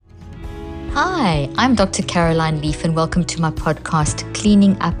Hi, I'm Dr. Caroline Leaf, and welcome to my podcast,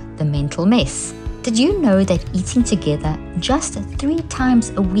 Cleaning Up the Mental Mess. Did you know that eating together just 3 times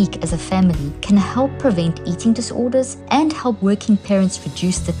a week as a family can help prevent eating disorders and help working parents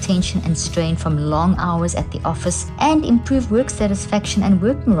reduce the tension and strain from long hours at the office and improve work satisfaction and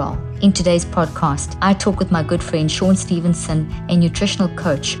work morale? In today's podcast, I talk with my good friend Shawn Stevenson, a nutritional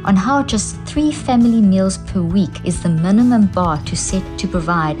coach, on how just 3 family meals per week is the minimum bar to set to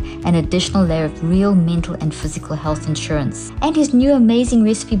provide an additional layer of real mental and physical health insurance, and his new amazing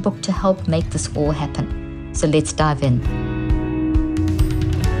recipe book to help make this all happen. So let's dive in.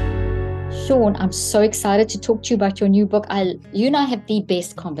 Shawn, I'm so excited to talk to you about your new book. You and I have the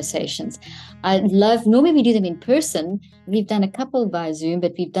best conversations. Normally we do them in person. We've done a couple by Zoom,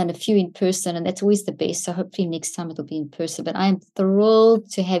 but we've done a few in person, and that's always the best. So hopefully next time it'll be in person. But I am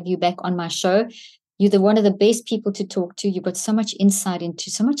thrilled to have you back on my show. You're one of the best people to talk to. You've got so much insight into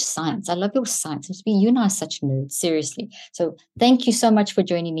so much science. I love your science. You and I are such nerds, seriously. So thank you so much for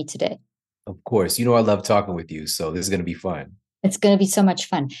joining me today. Of course. You know, I love talking with you. So this is going to be fun. It's going to be so much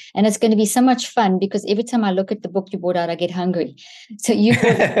fun. And it's going to be so much fun because every time I look at the book you brought out, I get hungry. So you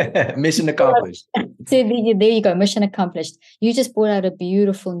mission accomplished. So there you go. Mission accomplished. You just brought out a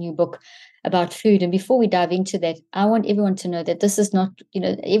beautiful new book about food. And before we dive into that, I want everyone to know that this is not,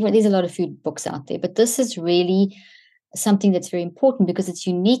 there's a lot of food books out there, but this is really something that's very important because it's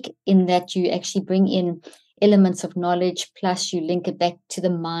unique in that you actually bring in elements of knowledge, plus you link it back to the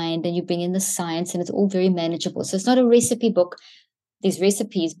mind and you bring in the science, and it's all very manageable. So it's not a recipe book. There's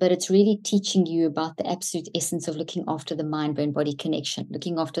recipes, but it's really teaching you about the absolute essence of looking after the mind-brain-body connection,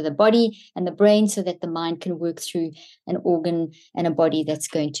 looking after the body and the brain so that the mind can work through an organ and a body that's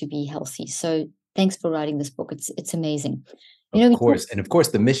going to be healthy. So thanks for writing this book. It's amazing. Of course. And of course,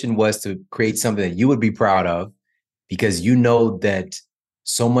 the mission was to create something that you would be proud of, because you know that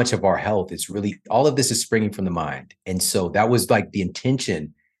so much of our health is really, all of this is springing from the mind. And so that was like the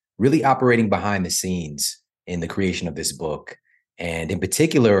intention, really operating behind the scenes in the creation of this book. And in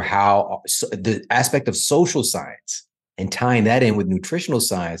particular, how the aspect of social science and tying that in with nutritional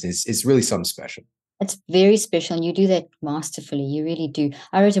science is really something special. It's very special, and you do that masterfully. You really do.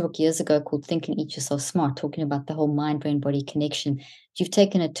 I wrote a book years ago called Think and Eat Yourself Smart, talking about the whole mind-brain-body connection. You've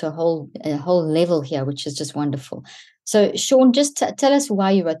taken it to a whole level here, which is just wonderful. So, Shawn, just tell us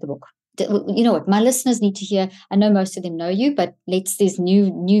why you wrote the book. You know what? My listeners need to hear. I know most of them know you, but there's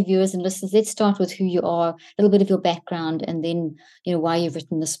new viewers and listeners. Let's start with who you are, a little bit of your background, and then why you've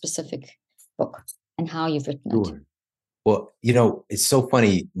written this specific book and how you've written it. Well, it's so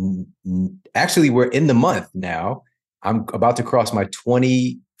funny. Actually, we're in the month now. I'm about to cross my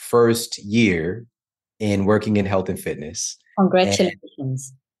 21st year in working in health and fitness.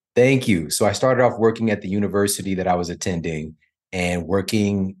 Congratulations. Thank you. So I started off working at the university that I was attending and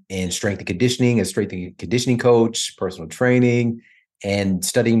working in strength and conditioning as strength and conditioning coach, personal training, and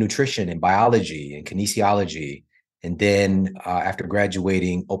studying nutrition and biology and kinesiology. And then after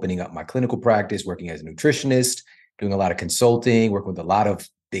graduating, opening up my clinical practice, working as a nutritionist, doing a lot of consulting, working with a lot of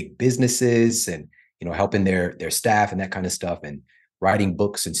big businesses and, helping their staff and that kind of stuff, and writing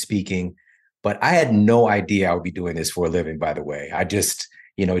books and speaking. But I had no idea I would be doing this for a living, by the way. I just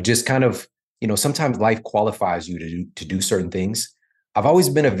kind of, sometimes life qualifies you to do certain things. I've always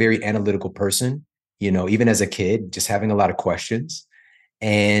been a very analytical person, even as a kid, just having a lot of questions.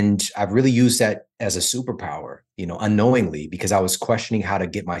 And I've really used that as a superpower, unknowingly, because I was questioning how to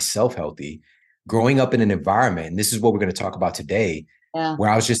get myself healthy, growing up in an environment, and this is what we're going to talk about today, where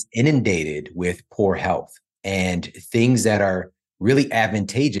I was just inundated with poor health and things that are really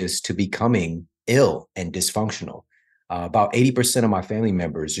advantageous to becoming ill and dysfunctional. About 80% of my family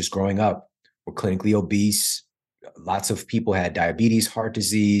members just growing up were clinically obese. Lots of people had diabetes, heart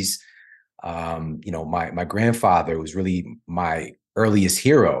disease. My grandfather was really my earliest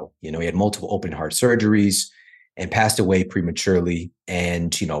hero. He had multiple open heart surgeries and passed away prematurely.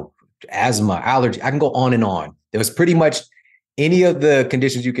 And, asthma, allergy, I can go on and on. There was pretty much any of the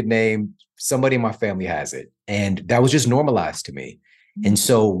conditions you could name, somebody in my family has it. And that was just normalized to me. And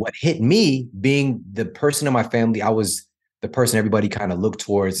so what hit me, being the person in my family, I was the person everybody kind of looked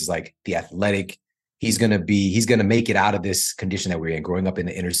towards as like the athletic. He's going to make it out of this condition that we're in, growing up in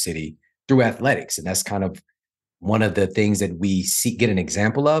the inner city through athletics. And that's kind of one of the things that we get an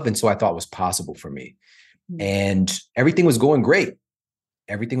example of. And so I thought was possible for me. And everything was going great.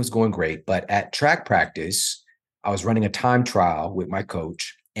 But at track practice, I was running a time trial with my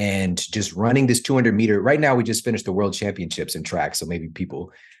coach and just running this 200 meter. Right now, we just finished the world championships in track. So maybe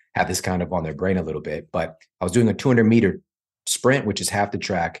people have this kind of on their brain a little bit, but I was doing a 200 meter sprint, which is half the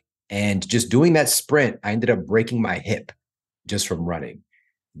track. And just doing that sprint, I ended up breaking my hip just from running.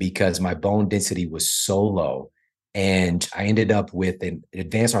 because my bone density was so low. And I ended up with an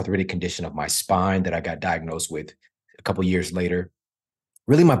advanced arthritic condition of my spine that I got diagnosed with a couple of years later.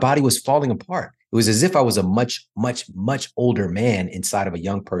 Really, my body was falling apart. It was as if I was a much, much, much older man inside of a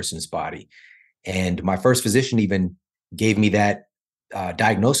young person's body. And my first physician even gave me that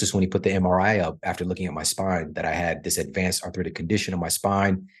diagnosis when he put the MRI up after looking at my spine, that I had this advanced arthritic condition of my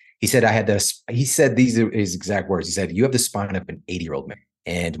spine. He said I had this, he said, these are his exact words. He said, "You have the spine of an 80-year-old man."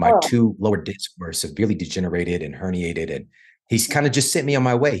 And my two lower discs were severely degenerated and herniated. And he's kind of just sent me on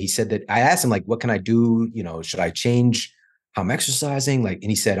my way. He said that, I asked him, like, what can I do? You know, should I change how I'm exercising? Like, and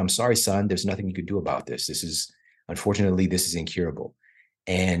he said, "I'm sorry, son, there's nothing you can do about this. Unfortunately, this is incurable."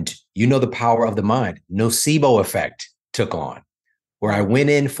 And you know, the power of the mind, nocebo effect took on, where I went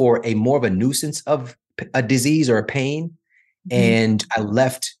in for a more of a nuisance of a disease or a pain. And I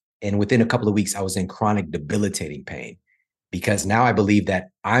left, and within a couple of weeks, I was in chronic debilitating pain, because now I believe that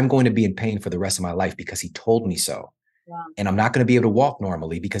I'm going to be in pain for the rest of my life because he told me so. Wow. And I'm not going to be able to walk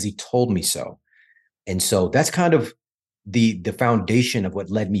normally because he told me so. And so that's kind of the foundation of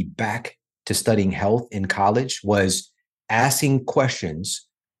what led me back to studying health in college, was asking questions.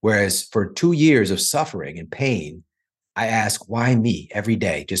 Whereas for 2 years of suffering and pain, I ask, why me, every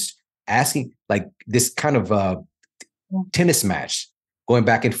day, just asking, like this kind of tennis match, going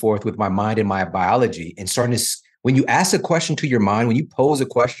back and forth with my mind and my biology, and starting to, when you ask a question to your mind, when you pose a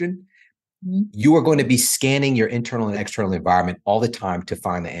question, you are going to be scanning your internal and external environment all the time to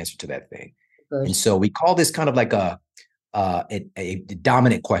find the answer to that thing. Good. And so we call this kind of like a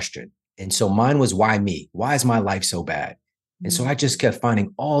dominant question. And so mine was, why me? Why is my life so bad? And so I just kept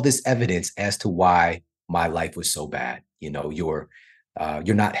finding all this evidence as to why my life was so bad. You know, you're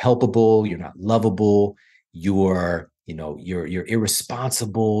not helpable, you're not lovable, you're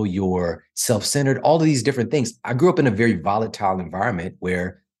irresponsible, you're self-centered, all of these different things. I grew up in a very volatile environment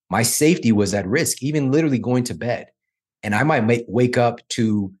where my safety was at risk, even literally going to bed. And I might wake up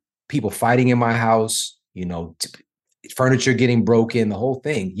to people fighting in my house, you know, furniture getting broken, the whole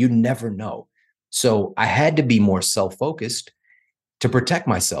thing. You never know. So I had to be more self-focused to protect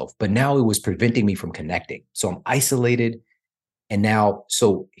myself, but now it was preventing me from connecting. So I'm isolated. And now,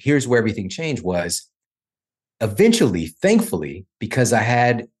 so here's where everything changed, was eventually, thankfully, because I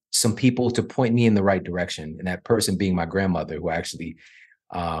had some people to point me in the right direction, and that person being my grandmother, who I actually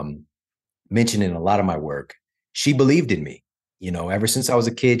mentioned in a lot of my work. She believed in me. You know, ever since I was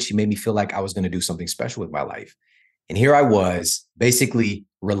a kid, she made me feel like I was going to do something special with my life. And here I was, basically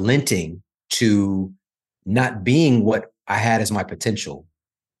relenting to not being what I had as my potential.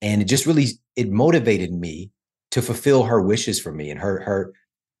 And it just really, it motivated me to fulfill her wishes for me, and her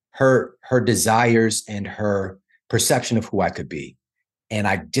desires and her perception of who I could be. And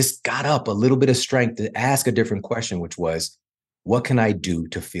I just got up a little bit of strength to ask a different question, which was, what can I do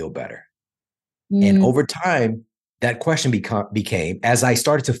to feel better? And over time, that question became, as I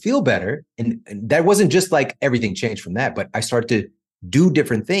started to feel better, and that wasn't just like everything changed from that, but I started to do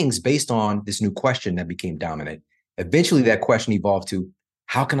different things based on this new question that became dominant. Eventually, that question evolved to,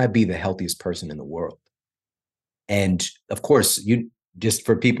 how can I be the healthiest person in the world? And of course, just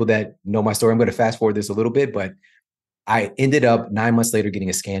for people that know my story, I'm going to fast forward this a little bit, but I ended up 9 months later getting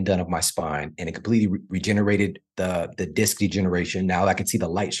a scan done of my spine, and it completely regenerated the disc degeneration. Now I could see the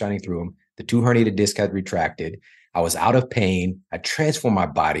light shining through them. The 2 herniated discs had retracted. I was out of pain. I transformed my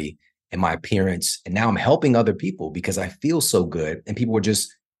body and my appearance. And now I'm helping other people because I feel so good. And people were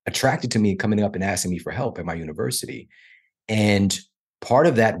just attracted to me, coming up and asking me for help at my university. And part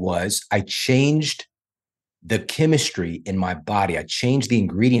of that was I changed the chemistry in my body. I changed the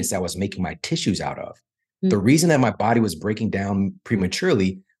ingredients that I was making my tissues out of. The reason that my body was breaking down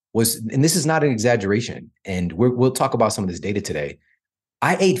prematurely was, and this is not an exaggeration, and we'll talk about some of this data today,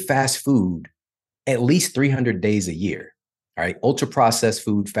 I ate fast food at least 300 days a year. All right, ultra processed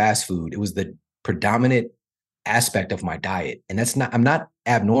food, fast food. It was the predominant aspect of my diet. And I'm not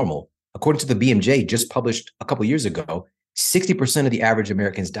abnormal. According to the BMJ, just published a couple of years ago, 60% of the average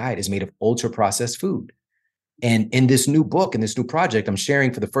American's diet is made of ultra processed food. And in this new book, in this new project I'm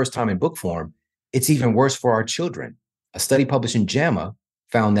sharing for the first time in book form, it's even worse for our children. A study published in JAMA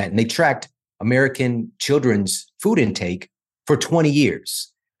found that, and they tracked American children's food intake for 20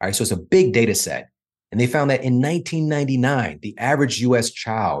 years. All right, so it's a big data set. And they found that in 1999, the average US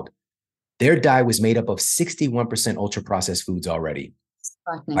child, their diet was made up of 61% ultra-processed foods already.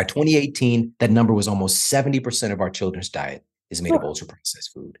 By 2018, that number was almost 70% of our children's diet is made of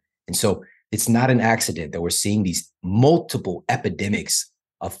ultra-processed food. And so it's not an accident that we're seeing these multiple epidemics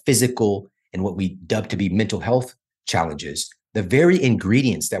of physical and what we dub to be mental health challenges. The very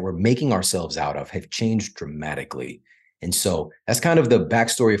ingredients that we're making ourselves out of have changed dramatically. And so that's kind of the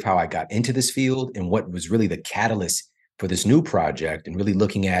backstory of how I got into this field and what was really the catalyst for this new project, and really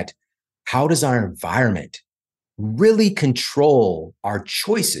looking at how does our environment really control our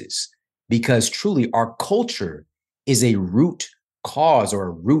choices, because truly our culture is a root cause or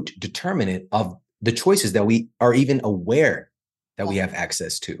a root determinant of the choices that we are even aware that we have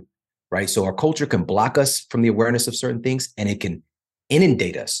access to, right? So our culture can block us from the awareness of certain things, and it can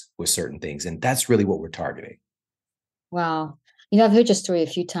inundate us with certain things. And that's really what we're targeting. Wow. I've heard your story a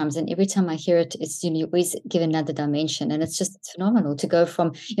few times, and every time I hear it, it's, you always give another dimension. And it's phenomenal to go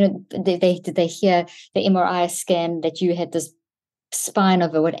from, they hear the MRI scan that you had this spine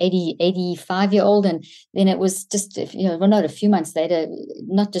of a 85-year-old, and then it was just, well, not a few months later,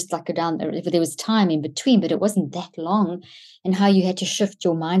 not just like there was time in between, but it wasn't that long, and how you had to shift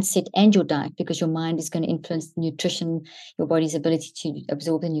your mindset and your diet, because your mind is going to influence the nutrition, your body's ability to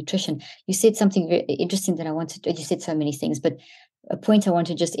absorb the nutrition. You said something very interesting that you said so many things, but a point I want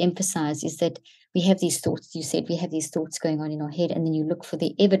to just emphasize is that we have these thoughts. You said we have these thoughts going on in our head, and then you look for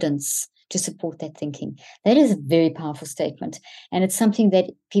the evidence to support that thinking. That is a very powerful statement. And it's something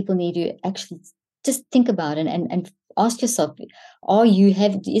that people need to actually just think about and ask yourself,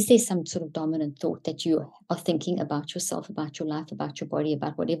 is there some sort of dominant thought that you are thinking about yourself, about your life, about your body,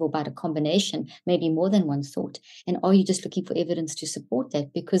 about whatever, about a combination, maybe more than one thought? And are you just looking for evidence to support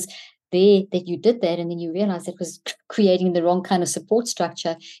that? Because that you did that, and then you realized it was creating the wrong kind of support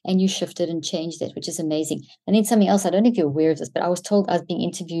structure, and you shifted and changed that, which is amazing. And then something else, I don't know if you're aware of this, but I was told, I was being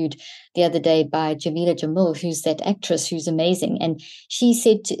interviewed the other day by Jamila Jamil, who's that actress who's amazing. And she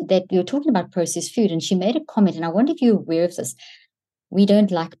said that we were talking about processed food, and she made a comment, and I wonder if you're aware of this. We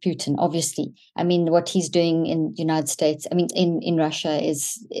don't like Putin, obviously. I mean, what he's doing in the United States, in Russia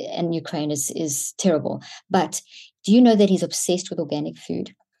and Ukraine is terrible. But do you know that he's obsessed with organic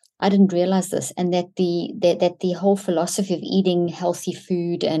food? I didn't realize this, and that the whole philosophy of eating healthy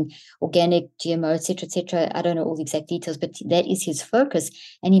food and organic, GMO, et cetera, I don't know all the exact details, but that is his focus.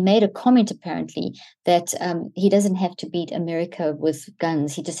 And he made a comment, apparently, that he doesn't have to beat America with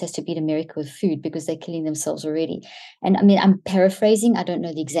guns. He just has to beat America with food, because they're killing themselves already. And I'm paraphrasing. I don't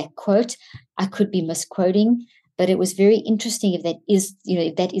know the exact quote. I could be misquoting. But it was very interesting if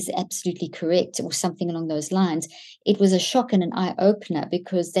that is absolutely correct, or something along those lines. It was a shock and an eye opener,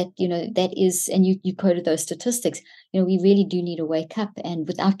 because that is, and you quoted those statistics. We really do need to wake up, and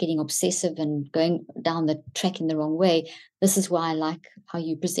without getting obsessive and going down the track in the wrong way. This is why I like how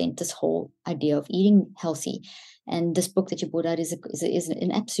you present this whole idea of eating healthy. And this book that you brought out is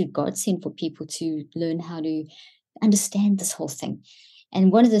an absolute godsend for people to learn how to understand this whole thing. And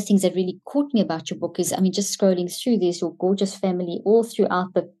one of the things that really caught me about your book is, just scrolling through, there's your gorgeous family all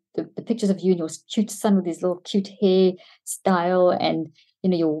throughout the pictures of you and your cute son with his little cute hair style, and,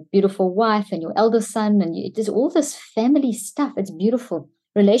 your beautiful wife and your elder son. And there's all this family stuff. It's beautiful.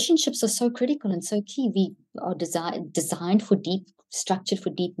 Relationships are so critical and so key. We are designed for structured for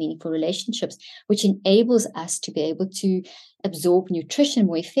deep, meaningful relationships, which enables us to be able to absorb nutrition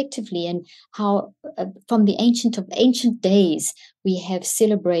more effectively. And how from the ancient days, we have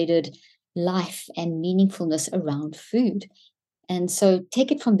celebrated life and meaningfulness around food. And so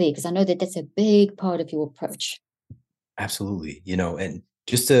take it from there, because I know that that's a big part of your approach. Absolutely. And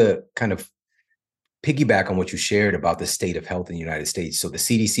just to kind of piggyback on what you shared about the state of health in the United States. So the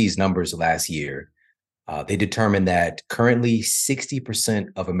CDC's numbers last year, they determined that currently 60%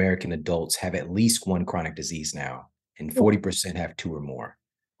 of American adults have at least one chronic disease now, and 40% have two or more.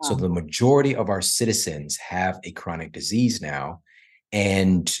 Wow. So the majority of our citizens have a chronic disease now.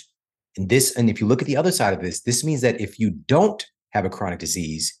 And if you look at the other side of this means that if you don't have a chronic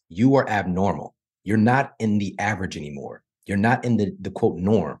disease, you are abnormal. You're not in the average anymore. You're not in the quote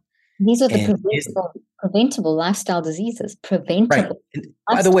norm. These are the preventable lifestyle diseases. Preventable. Right.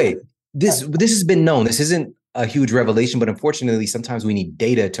 By the way, this has been known. This isn't a huge revelation, but unfortunately, sometimes we need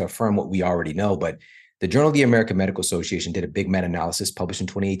data to affirm what we already know. But the Journal of the American Medical Association did a big meta-analysis published in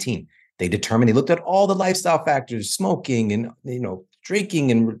 2018. They looked at all the lifestyle factors, smoking and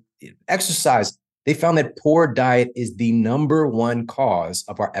drinking and exercise. They found that poor diet is the number one cause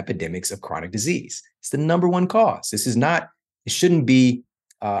of our epidemics of chronic disease. It's the number one cause. It shouldn't be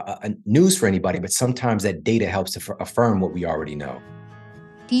a news for anybody, but sometimes that data helps to affirm what we already know.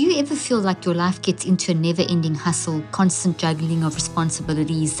 Do you ever feel like your life gets into a never-ending hustle, constant juggling of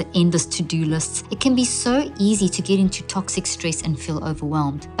responsibilities, the endless to-do lists? It can be so easy to get into toxic stress and feel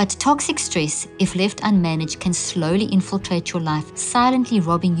overwhelmed. But toxic stress, if left unmanaged, can slowly infiltrate your life, silently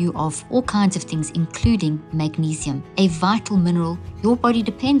robbing you of all kinds of things, including magnesium, a vital mineral your body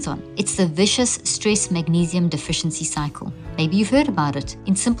depends on. It's the vicious stress-magnesium deficiency cycle. Maybe you've heard about it.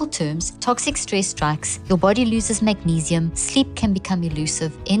 In simple terms, toxic stress strikes, your body loses magnesium, sleep can become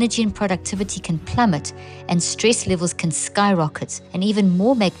elusive, energy and productivity can plummet, and stress levels can skyrocket, and even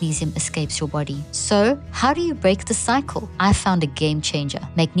more magnesium escapes your body. So, how do you break the cycle? I found a game changer.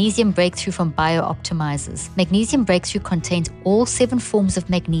 Magnesium Breakthrough from BioOptimizers. Magnesium Breakthrough contains all 7 forms of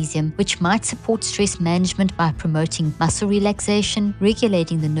magnesium, which might support stress management by promoting muscle relaxation,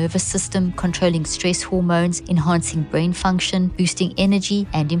 regulating the nervous system, controlling stress hormones, enhancing brain function, boosting energy,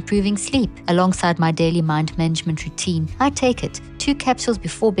 and improving sleep. Alongside my daily mind management routine, I take it 2 capsules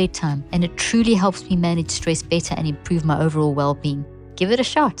before bedtime, and it truly helps me manage stress better and improve my overall well-being. Give it a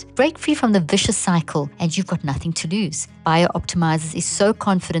shot. Break free from the vicious cycle, and you've got nothing to lose. BioOptimizers is so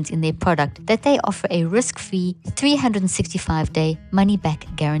confident in their product that they offer a risk-free 365-day money-back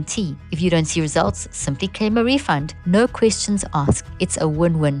guarantee. If you don't see results, simply claim a refund. No questions asked. It's a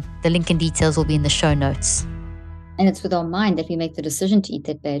win-win. The link and details will be in the show notes. And it's with our mind that we make the decision to eat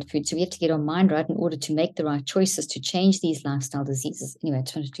that bad food. So we have to get our mind right in order to make the right choices to change these lifestyle diseases. Anyway, I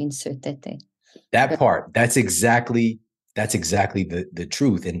just wanted to insert that there. That part, that's exactly the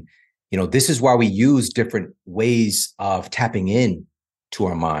truth. And, this is why we use different ways of tapping in to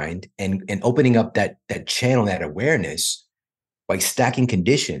our mind and opening up that channel, that awareness, like stacking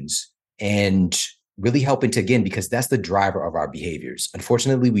conditions and really helping to, again, because that's the driver of our behaviors.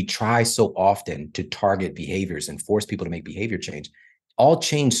 Unfortunately, we try so often to target behaviors and force people to make behavior change. All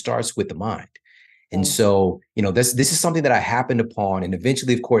change starts with the mind. And so, this is something that I happened upon. And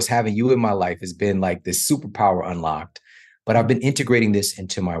eventually, of course, having you in my life has been like this superpower unlocked. But I've been integrating this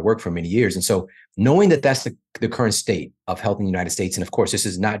into my work for many years. And so knowing that that's the current state of health in the United States, and of course, this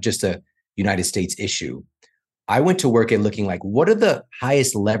is not just a United States issue, I went to work at looking like, what are the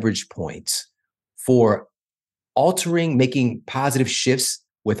highest leverage points for altering, making positive shifts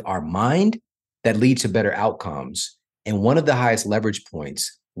with our mind that lead to better outcomes? And one of the highest leverage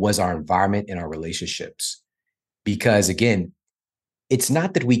points was our environment and our relationships. Because again, it's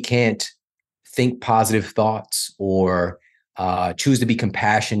not that we can't think positive thoughts or choose to be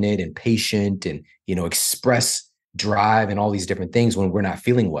compassionate and patient and, express drive and all these different things when we're not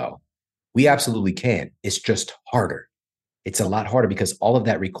feeling well. We absolutely can. It's just harder. It's a lot harder because all of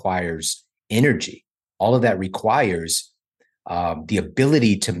that requires energy. All of that requires the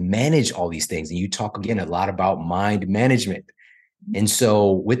ability to manage all these things. And you talk again a lot about mind management. And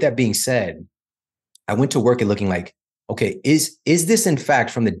so with that being said, I went to work at looking like, okay, is this in fact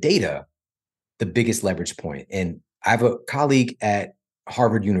from the data, the biggest leverage point? And I have a colleague at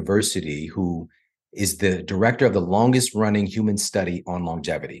Harvard University who is the director of the longest running human study on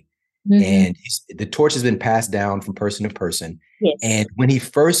longevity. Mm-hmm. And the torch has been passed down from person to person. Yes. And when he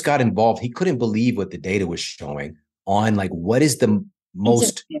first got involved, he couldn't believe what the data was showing on like, what is the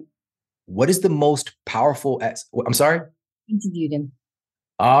most powerful, I'm sorry? Interviewed him.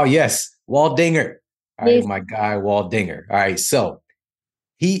 Oh, yes. Walt Dinger. All right, my guy, Walt Dinger. All right. So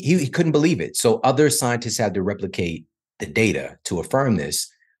he couldn't believe it. So other scientists had to replicate the data to affirm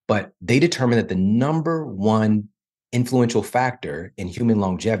this, but they determined that the number one influential factor in human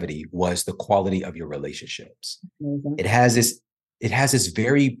longevity was the quality of your relationships. Mm-hmm. It has this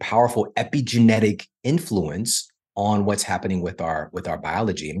very powerful epigenetic influence on what's happening with our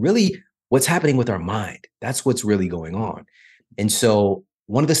biology and really what's happening with our mind. That's what's really going on. And so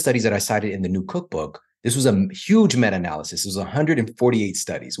one of the studies that I cited in the new cookbook, this was a huge meta-analysis. It was 148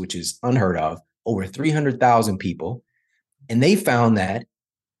 studies, which is unheard of, over 300,000 people. And they found that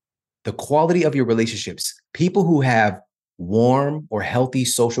the quality of your relationships, people who have warm or healthy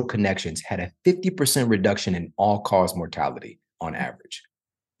social connections had a 50% reduction in all-cause mortality on average.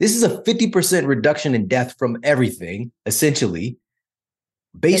 This is a 50% reduction in death from everything, essentially,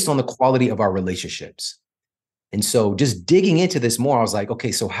 based on the quality of our relationships. And so just digging into this more, I was like,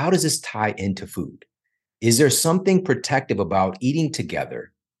 okay, so how does this tie into food? Is there something protective about eating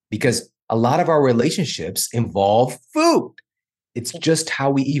together? Because a lot of our relationships involve food. It's just how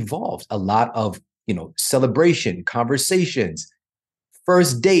we evolved. A lot of, celebration, conversations,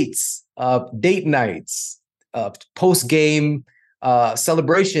 first dates, date nights, post-game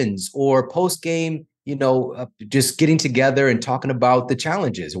celebrations, or post-game, just getting together and talking about the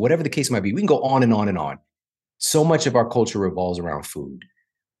challenges or whatever the case might be. We can go on and on and on. So much of our culture revolves around food,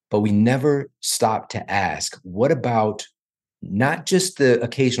 but we never stop to ask, what about not just the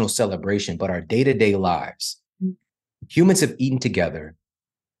occasional celebration, but our day-to-day lives? Humans have eaten together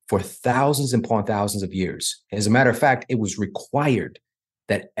for thousands upon thousands of years. As a matter of fact, it was required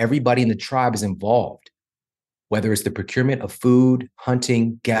that everybody in the tribe is involved, whether it's the procurement of food,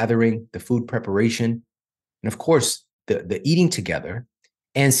 hunting, gathering, the food preparation, and of course, the eating together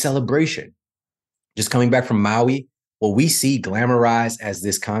and celebration. Just coming back from Maui, what we see glamorized as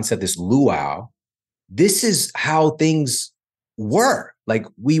this concept, this luau, this is how things were. Like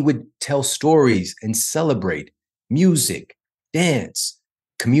we would tell stories and celebrate music, dance,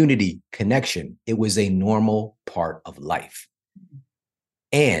 community, connection. It was a normal part of life.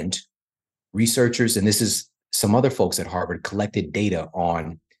 And researchers, and this is some other folks at Harvard, collected data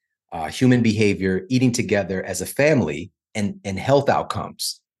on human behavior, eating together as a family, and health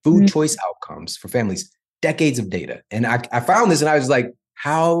outcomes, food choice outcomes for families, decades of data. And I found this and I was like,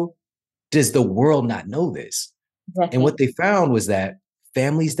 how does the world not know this? Exactly. And what they found was that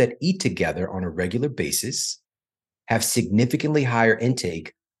families that eat together on a regular basis have significantly higher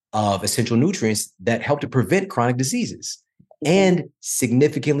intake of essential nutrients that help to prevent chronic diseases and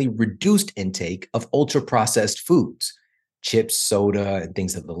significantly reduced intake of ultra-processed foods, chips, soda, and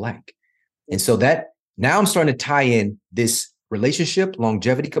things of the like. And so that now I'm starting to tie in this relationship,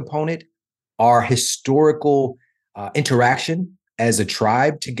 longevity component, our historical interaction as a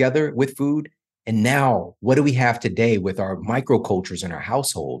tribe together with food. And now what do we have today with our microcultures in our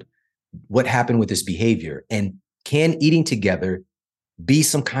household? What happened with this behavior? And can eating together be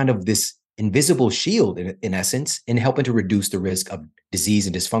some kind of this invisible shield in essence in helping to reduce the risk of disease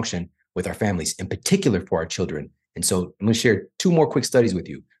and dysfunction with our families, in particular for our children? And so I'm going to share two more quick studies with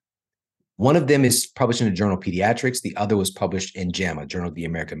you. One of them is published in the journal Pediatrics. The other was published in JAMA, Journal of the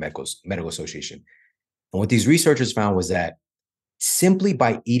American Medical Association. And what these researchers found was that simply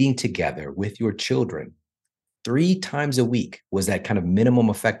by eating together with your children 3 times a week was that kind of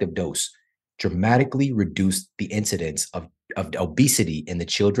minimum effective dose, dramatically reduced the incidence of obesity in the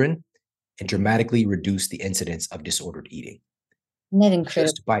children and dramatically reduced the incidence of disordered eating. Isn't that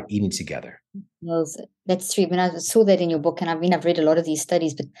incredible? Just by eating together. Well, that's true. When I saw that in your book, and I've read a lot of these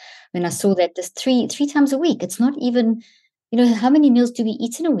studies, but when I saw that this three times a week, it's not even, how many meals do we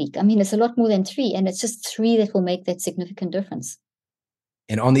eat in a week? I mean, it's a lot more than 3, and it's just 3 that will make that significant difference.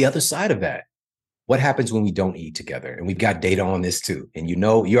 And on the other side of that, what happens when we don't eat together? And we've got data on this too. And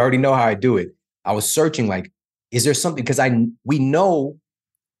you already know how I do it. I was searching like, is there something? Because we know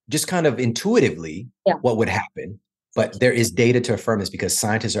just kind of intuitively what would happen, but there is data to affirm this because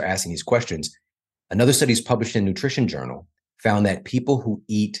scientists are asking these questions. Another study is published in Nutrition Journal found that people who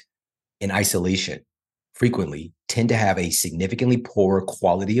eat in isolation frequently tend to have a significantly poorer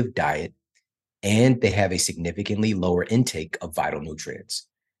quality of diet, and they have a significantly lower intake of vital nutrients.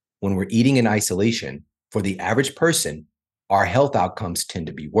 When we're eating in isolation, for the average person, our health outcomes tend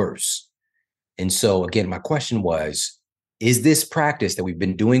to be worse. And so again, my question was, is this practice that we've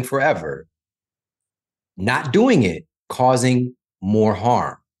been doing forever, not doing it, causing more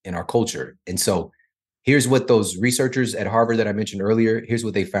harm in our culture? And so here's what those researchers at Harvard that I mentioned earlier, here's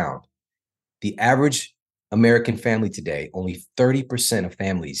what they found. The average American family today, only 30% of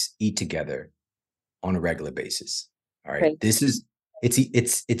families eat together on a regular basis. All right. This is,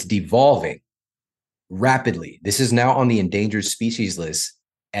 it's devolving rapidly. This is now on the endangered species list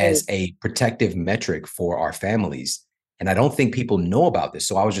as a protective metric for our families. And I don't think people know about this.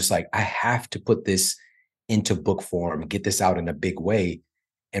 So I was just like, I have to put this into book form, get this out in a big way,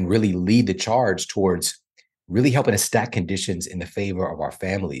 and really lead the charge towards really helping to stack conditions in the favor of our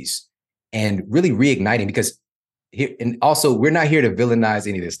families and really reigniting, because here, and also we're not here to villainize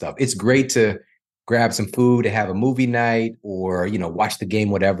any of this stuff. It's great to grab some food and have a movie night or, watch the game,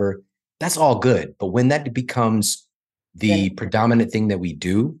 whatever. That's all good. But when that becomes the predominant thing that we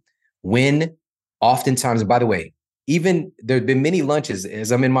do, when oftentimes, and by the way, even there've been many lunches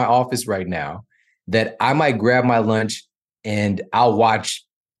as I'm in my office right now that I might grab my lunch and I'll watch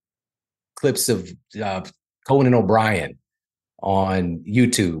clips of Conan O'Brien on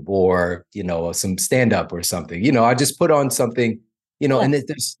YouTube or, some stand-up or something. I just put on something, and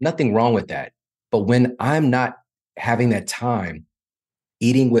there's nothing wrong with that. But when I'm not having that time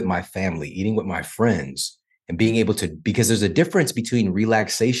eating with my family, eating with my friends, and being able to, because there's a difference between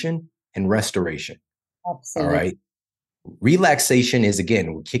relaxation and restoration. Absolutely. All right. Relaxation is,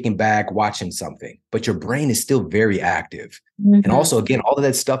 again, we're kicking back, watching something, but your brain is still very active. Mm-hmm. And also, again, all of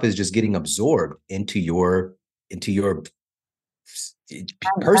that stuff is just getting absorbed into your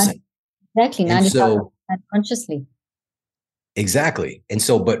person. Exactly. 95% consciously. Exactly. And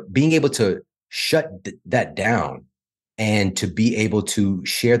so, but being able to shut that down and to be able to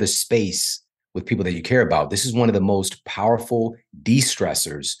share the space with people that you care about, this is one of the most powerful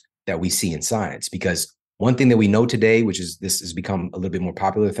de-stressors that we see in science. Because one thing that we know today, which is this has become a little bit more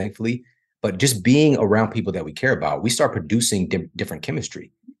popular, thankfully, but just being around people that we care about, we start producing different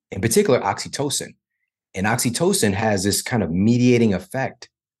chemistry, in particular oxytocin. And oxytocin has this kind of mediating effect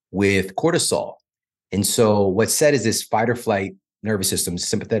with cortisol. And so what's said is this fight or flight nervous system,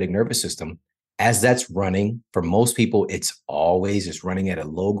 sympathetic nervous system, As that's running, for most people, it's always just running at a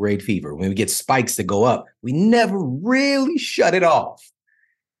low grade fever. When we get spikes that go up, we never really shut it off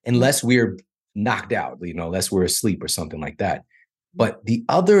unless we're knocked out, unless we're asleep or something like that. But the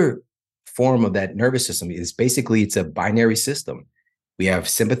other form of that nervous system is basically it's a binary system. We have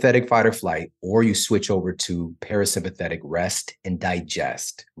sympathetic fight or flight, or you switch over to parasympathetic rest and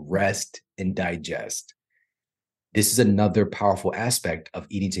digest, rest and digest. This is another powerful aspect of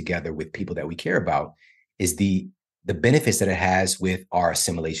eating together with people that we care about, is the benefits that it has with our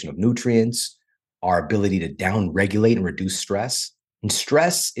assimilation of nutrients, our ability to down-regulate and reduce stress. And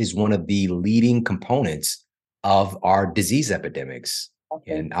stress is one of the leading components of our disease epidemics.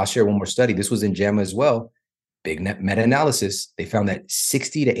 Okay. And I'll share one more study. This was in JAMA as well. Big meta-analysis. They found that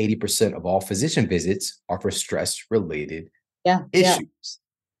 60 to 80% of all physician visits are for stress-related issues.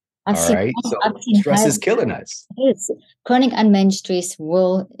 All right. So stress is killing us. Yes. Chronic unmanaged stress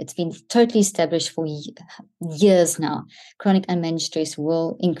it's been totally established for years now. Chronic unmanaged stress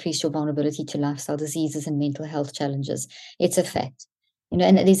will increase your vulnerability to lifestyle diseases and mental health challenges. It's a fact.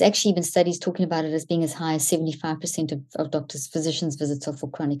 And there's actually been studies talking about it as being as high as 75% of physicians' visits are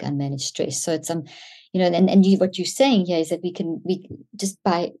for chronic unmanaged stress. So it's what you're saying here is that we just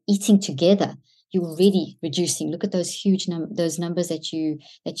by eating together, you're already reducing. Look at those huge those numbers that you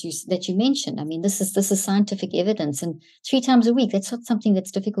mentioned. I mean, this is scientific evidence, and 3 times a week, that's not something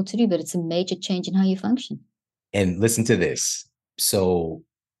that's difficult to do, but it's a major change in how you function. And listen to this. So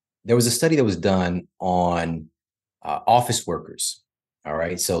there was a study that was done on office workers. All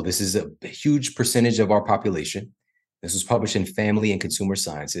right. So this is a huge percentage of our population. This was published in Family and Consumer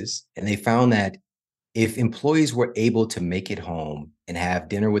Sciences. And they found that if employees were able to make it home and have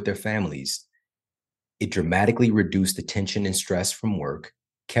dinner with their families, it dramatically reduced the tension and stress from work,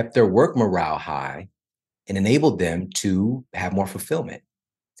 kept their work morale high, and enabled them to have more fulfillment.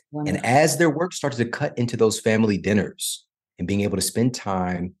 Wonderful. And as their work started to cut into those family dinners and being able to spend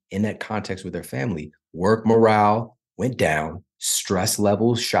time in that context with their family, work morale went down, stress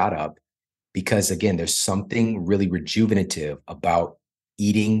levels shot up, because again, there's something really rejuvenative about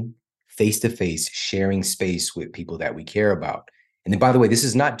eating face-to-face, sharing space with people that we care about. And then, by the way, this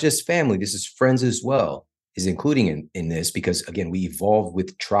is not just family, this is friends as well, is including in this, because again, we evolved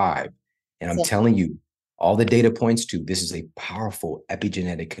with tribe. And I'm telling you, all the data points to this is a powerful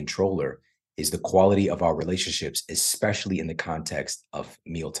epigenetic controller, is the quality of our relationships, especially in the context of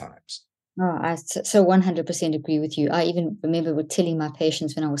meal times. Oh, I so 100% agree with you. I even remember telling my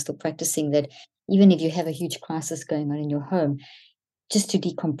patients when I was still practicing that even if you have a huge crisis going on in your home, just to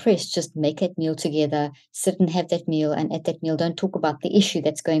decompress, just make that meal together, sit and have that meal. And at that meal, don't talk about the issue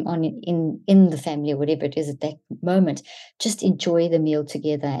that's going on in the family or whatever it is at that moment. Just enjoy the meal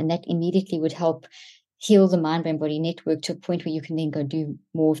together. And that immediately would help heal the mind-brain-body network to a point where you can then go do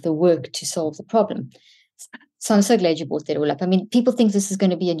more of the work to solve the problem. So I'm so glad you brought that all up. I mean, people think this is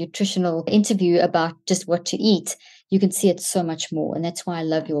going to be a nutritional interview about just what to eat. You can see it's so much more. And that's why I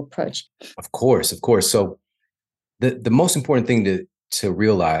love your approach. Of course. So the most important thing to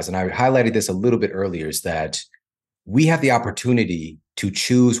realize, and I highlighted this a little bit earlier, is that we have the opportunity to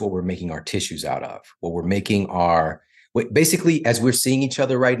choose what we're making our tissues out of, what we're making basically, as we're seeing each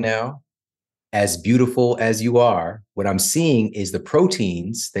other right now, as beautiful as you are, what I'm seeing is the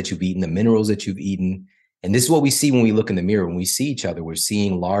proteins that you've eaten, the minerals that you've eaten. And this is what we see when we look in the mirror. When we see each other, we're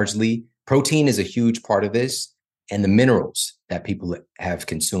seeing largely protein is a huge part of this, and the minerals that people have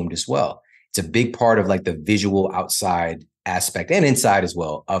consumed as well. It's a big part of like the visual outside aspect and inside as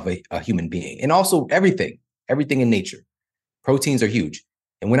well of a human being, and also everything in nature. Proteins are huge.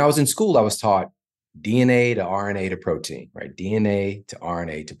 And when I was in school, I was taught DNA to RNA to protein, right? DNA to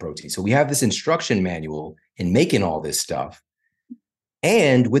RNA to protein. So we have this instruction manual in making all this stuff.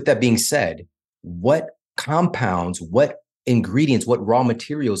 And with that being said, what compounds, what ingredients, what raw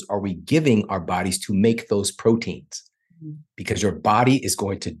materials are we giving our bodies to make those proteins? Because your body is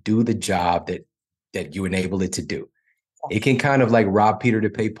going to do the job that you enable it to do. It can kind of like rob Peter to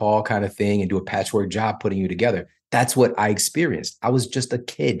pay Paul kind of thing and do a patchwork job putting you together. That's what I experienced. I was just a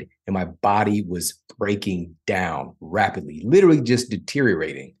kid and my body was breaking down rapidly, literally just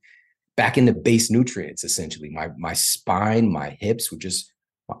deteriorating back into base nutrients, essentially. My spine, my hips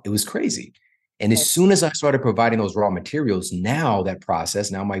it was crazy. And as soon as I started providing those raw materials, now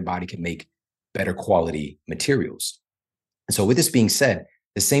my body can make better quality materials. And so with this being said,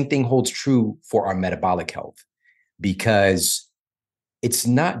 the same thing holds true for our metabolic health, because it's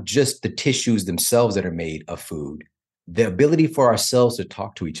not just the tissues themselves that are made of food. The ability for our cells to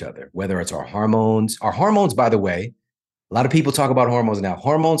talk to each other, whether it's our hormones. Our hormones, by the way, a lot of people talk about hormones now.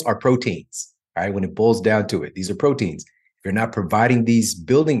 Hormones are proteins, all right? When it boils down to it, these are proteins. If you're not providing these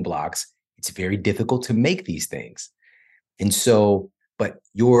building blocks, It's very difficult to make these things. And so, but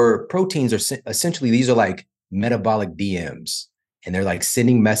your proteins are essentially, these are like metabolic DMs, and they're like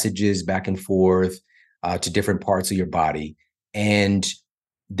sending messages back and forth to different parts of your body. And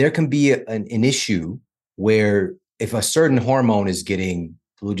there can be an issue where if a certain hormone is getting,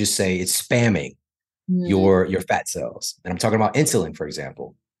 we'll just say it's spamming your fat cells. And I'm talking about insulin, for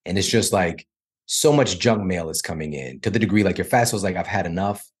example. And it's just like so much junk mail is coming in to the degree like your fat cells like, I've had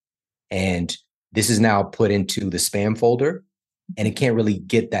enough. And this is now put into the spam folder, and it can't really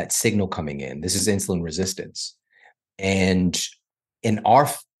get that signal coming in. This is insulin resistance. And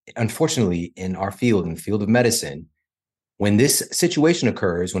unfortunately, in our field, in the field of medicine, when this situation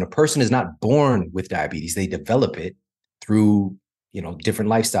occurs, when a person is not born with diabetes, they develop it through, different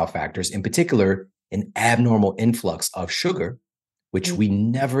lifestyle factors, in particular, an abnormal influx of sugar, which we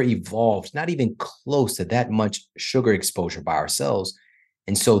never evolved, not even close to that much sugar exposure by ourselves.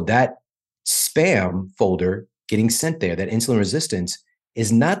 And so that spam folder getting sent there, that insulin resistance,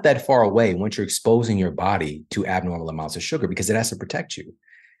 is not that far away once you're exposing your body to abnormal amounts of sugar, because it has to protect you.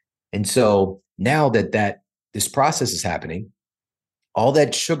 And so now that this process is happening, all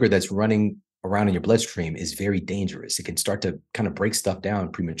that sugar that's running around in your bloodstream is very dangerous. It can start to kind of break stuff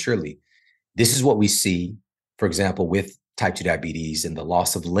down prematurely. This is what we see, for example, with type 2 diabetes and the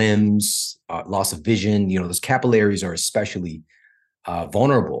loss of limbs, loss of vision. Those capillaries are especially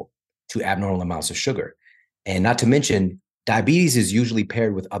vulnerable to abnormal amounts of sugar. And not to mention, diabetes is usually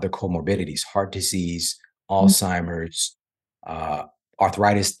paired with other comorbidities, heart disease, Alzheimer's,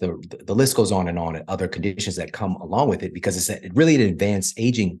 arthritis, the list goes on, and other conditions that come along with it, because it's really an advanced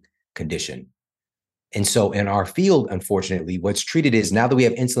aging condition. And so in our field, unfortunately, what's treated is, now that we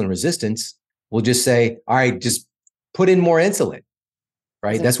have insulin resistance, we'll just say, all right, just put in more insulin,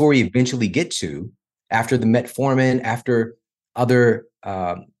 right? Exactly. That's where we eventually get to after the metformin, after other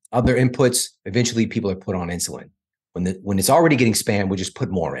inputs. Eventually people are put on insulin. When it's already getting spammed, we just put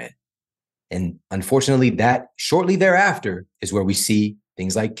more in. And unfortunately, that shortly thereafter is where we see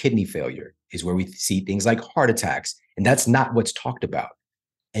things like kidney failure, is where we see things like heart attacks. And that's not what's talked about.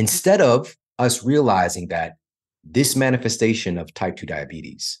 Instead of us realizing that this manifestation of type 2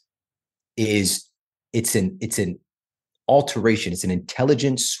 diabetes it's an alteration, it's an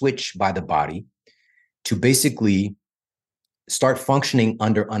intelligent switch by the body to basically start functioning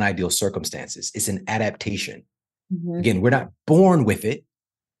under unideal circumstances. It's an adaptation. Again, we're not born with it.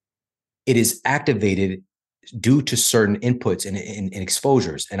 It is activated due to certain inputs and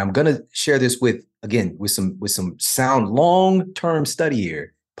exposures. And I'm going to share this with some sound long-term study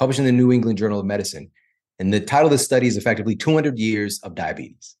here, published in the New England Journal of Medicine. And the title of the study is effectively 200 Years of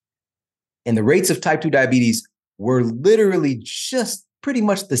Diabetes. And the rates of type 2 diabetes were literally just pretty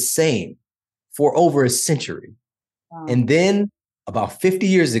much the same for over a century. Wow. And then about 50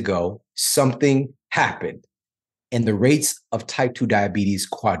 years ago, something happened, and the rates of type 2 diabetes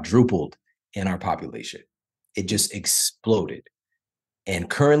quadrupled in our population. It just exploded. And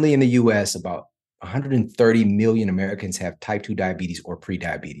currently in the US, about 130 million Americans have type 2 diabetes or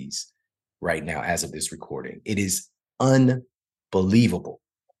prediabetes right now as of this recording. It is unbelievable.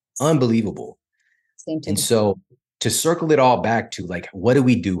 Unbelievable. And so to circle it all back to, like, what do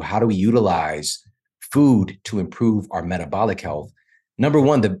we do? How do we utilize food to improve our metabolic health? Number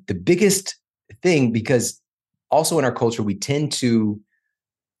one, the biggest thing, because also in our culture, we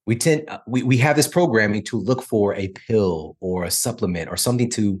have this programming to look for a pill or a supplement or something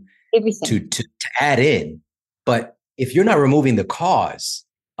to add in. But if you're not removing the cause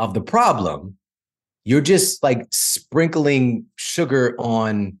of the problem, you're just like sprinkling sugar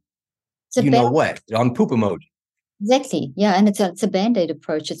on, on poop emoji. Exactly. Yeah. And it's a Band-Aid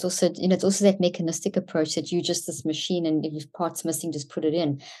approach. It's also, it's also that mechanistic approach that you just, this machine, and if parts missing, just put it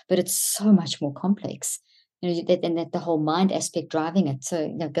in. But it's so much more complex. And that the whole mind aspect driving it.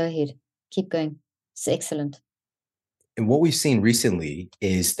 So go ahead, keep going. It's excellent. And what we've seen recently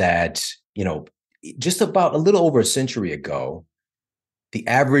is that, just about a little over a century ago, the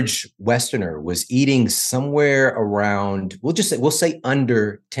average Westerner was eating somewhere around, we'll say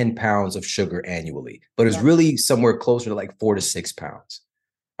under 10 pounds of sugar annually, but it's really somewhere closer to like 4 to 6 pounds.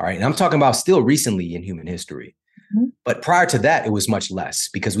 All right. And I'm talking about still recently in human history. But prior to that, it was much less,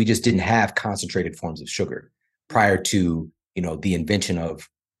 because we just didn't have concentrated forms of sugar prior to, the invention of,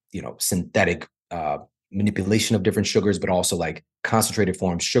 synthetic manipulation of different sugars, but also like concentrated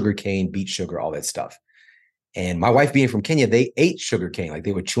forms, sugar cane, beet sugar, all that stuff. And my wife being from Kenya, they ate sugar cane. Like,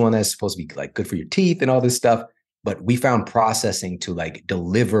 they would chew on that. It's supposed to be like good for your teeth and all this stuff. But we found processing to like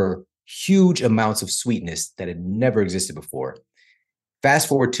deliver huge amounts of sweetness that had never existed before. Fast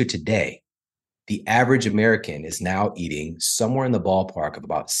forward to today, The average American is now eating somewhere in the ballpark of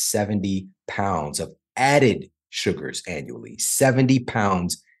about 70 pounds of added sugars annually. 70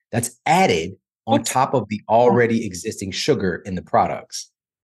 pounds that's added on That's top of the already existing sugar in the products.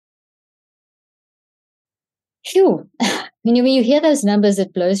 phew. When you hear those numbers,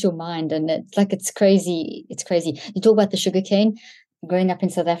 it blows your mind, and it's like it's crazy. It's crazy. You talk about the sugarcane. Growing up in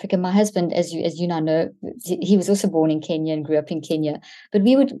South Africa, my husband, as you now know, he was also born in Kenya and grew up in Kenya. But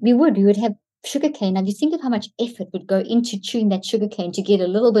we would have sugarcane. Now, you think of how much effort would go into chewing that sugarcane to get a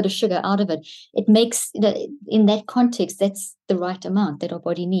little bit of sugar out of it. It makes, in that context, that's the right amount that our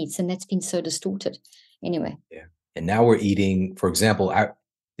body needs, and that's been so distorted. Anyway. Yeah. And now we're eating, for example,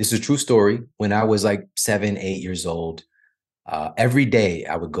 this is a true story. When I was like 7, 8 years old, every day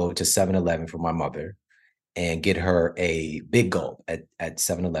I would go to 7-Eleven for my mother and get her a big gulp at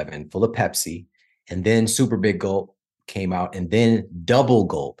 7-Eleven full of Pepsi. And then super big gulp came out, and then double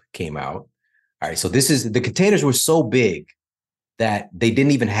gulp came out. All right. So the containers were so big that they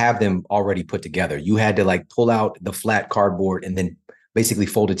didn't even have them already put together. You had to like pull out the flat cardboard and then basically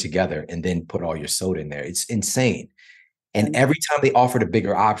fold it together and then put all your soda in there. It's insane. And every time they offered a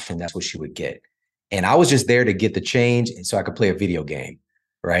bigger option, that's what she would get. And I was just there to get the change and so I could play a video game,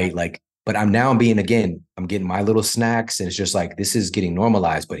 right? Like, but I'm getting my little snacks, and it's just like, this is getting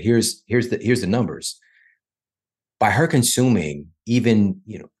normalized. But here's the numbers. By her consuming even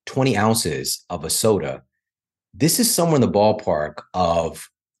 20 ounces of a soda, this is somewhere in the ballpark of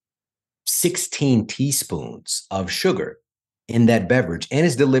 16 teaspoons of sugar in that beverage, and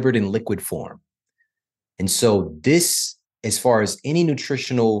it's delivered in liquid form. And so this, as far as any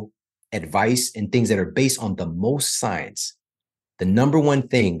nutritional advice and things that are based on the most science, the number one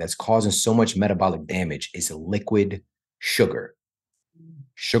thing that's causing so much metabolic damage is liquid sugar.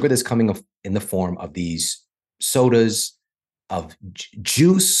 Sugar that's coming in the form of these sodas, of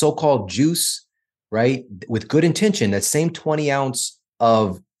juice, so-called juice, right? With good intention, that same 20 ounce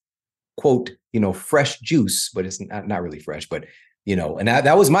of quote, fresh juice, but it's not really fresh, but, and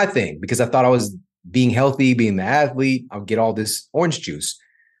that was my thing, because I thought I was being healthy, being the athlete, I'll get all this orange juice.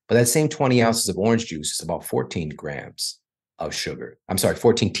 But that same 20 ounces of orange juice is about 14 grams of sugar. I'm sorry,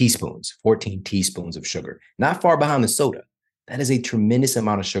 14 teaspoons of sugar, not far behind the soda. That is a tremendous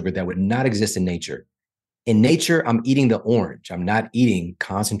amount of sugar that would not exist in nature. In nature, I'm eating the orange. I'm not eating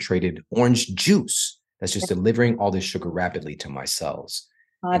concentrated orange juice that's just delivering all this sugar rapidly to my cells.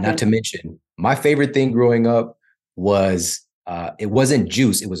 And not to mention, my favorite thing growing up was, it wasn't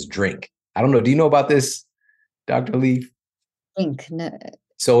juice, it was drink. I don't know. Do you know about this, Dr. Leaf? Drink, no.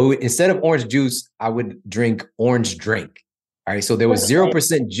 So instead of orange juice, I would drink orange drink. All right. So there was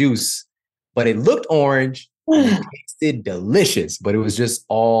 0% juice, but it looked orange and it tasted delicious, but it was just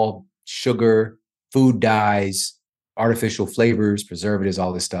all sugar, food dyes, artificial flavors, preservatives,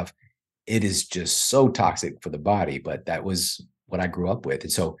 all this stuff. It is just so toxic for the body, but that was what I grew up with.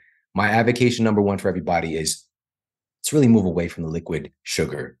 And so my advocation number one for everybody is, let's really move away from the liquid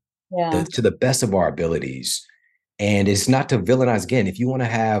sugar to the best of our abilities. And it's not to villainize, again, if you want to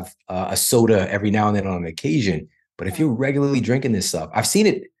have a soda every now and then on an occasion, but if you're regularly drinking this stuff, I've seen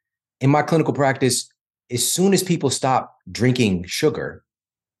it in my clinical practice. As soon as people stop drinking sugar,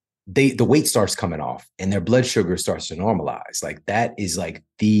 the weight starts coming off and their blood sugar starts to normalize. Like, that is like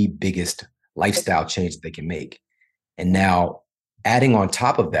the biggest lifestyle change that they can make. And now adding on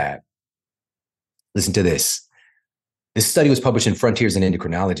top of that, listen to this. This study was published in Frontiers in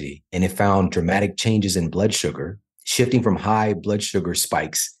Endocrinology, and it found dramatic changes in blood sugar, shifting from high blood sugar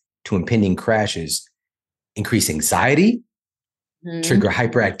spikes to impending crashes, increase anxiety, trigger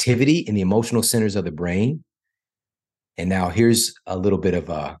hyperactivity in the emotional centers of the brain. And now here's a little bit of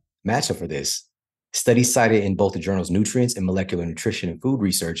a matchup for this. Studies cited in both the journals Nutrients and Molecular Nutrition and Food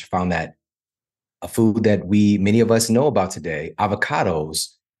Research found that a food that many of us know about today,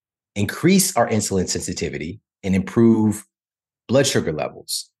 avocados, increase our insulin sensitivity and improve blood sugar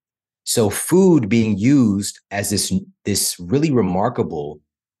levels. So food being used as this really remarkable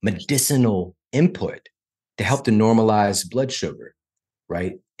medicinal input to help to normalize blood sugar,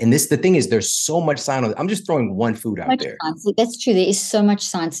 right? And the thing is, there's so much science. I'm just throwing one food out there. That's true. There is so much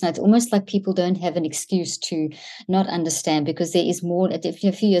science now. It's almost like people don't have an excuse to not understand, because there is more. A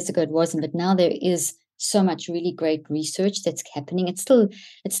few years ago it wasn't, but now there is so much really great research that's happening. It's still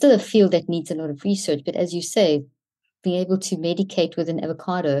a field that needs a lot of research. But as you say, being able to medicate with an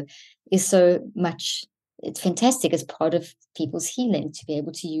avocado is so much. It's fantastic as part of people's healing to be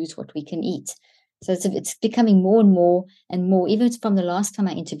able to use what we can eat. So it's becoming more and more, even from the last time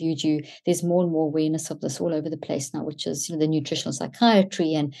I interviewed you, there's more and more awareness of this all over the place now, which is, the nutritional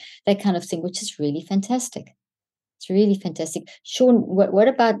psychiatry and that kind of thing, which is really fantastic. It's really fantastic. Shawn, what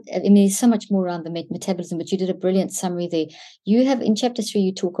about, I mean, there's so much more around the metabolism, but you did a brilliant summary there. You have, in chapter 3,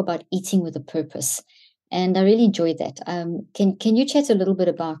 you talk about eating with a purpose. And I really enjoyed that. Can you chat a little bit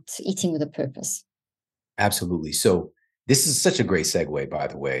about eating with a purpose? Absolutely. So this is such a great segue, by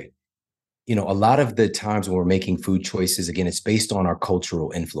the way. You know, a lot of the times when we're making food choices, again, it's based on our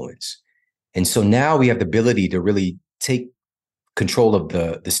cultural influence. And so now we have the ability to really take control of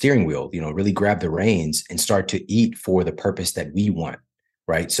the steering wheel, you know, really grab the reins and start to eat for the purpose that we want,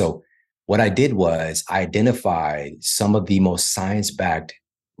 right? So what I did was I identified some of the most science-backed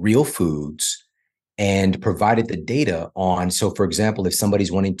real foods and provided the data on. So for example, if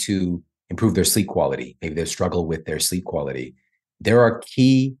somebody's wanting to improve their sleep quality, maybe they struggle with their sleep quality, there are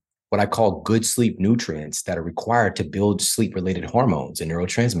key, what I call good sleep nutrients that are required to build sleep-related hormones and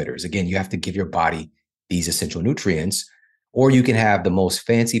neurotransmitters. Again, you have to give your body these essential nutrients, or you can have the most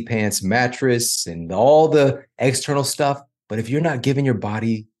fancy pants mattress and all the external stuff. But if you're not giving your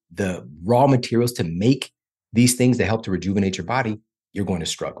body the raw materials to make these things that help to rejuvenate your body, you're going to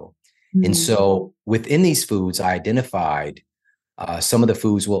struggle. And so within these foods, I identified some of the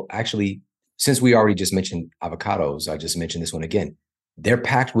foods. Well, actually, since we already just mentioned avocados, I just mentioned this one again. They're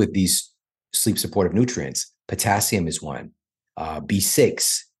packed with these sleep supportive nutrients. Potassium is one,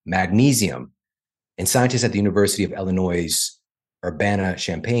 B6, magnesium. And scientists at the University of Illinois,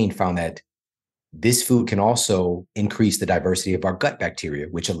 Urbana-Champaign found that this food can also increase the diversity of our gut bacteria,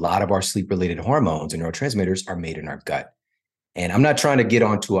 which a lot of our sleep-related hormones and neurotransmitters are made in our gut. And I'm not trying to get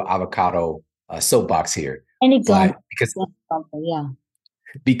onto an avocado soapbox here. An example, yeah.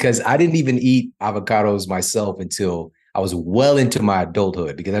 Because I didn't even eat avocados myself until I was well into my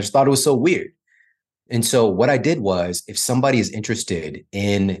adulthood, because I just thought it was so weird. And so what I did was, if somebody is interested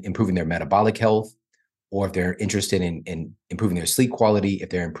in improving their metabolic health, or if they're interested in improving their sleep quality, if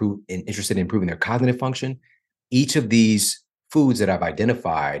they're interested in improving their cognitive function, each of these foods that I've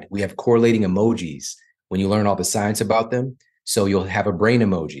identified, we have correlating emojis when you learn all the science about them. So you'll have a brain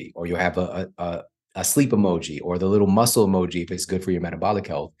emoji, or you'll have a sleep emoji, or the little muscle emoji if it's good for your metabolic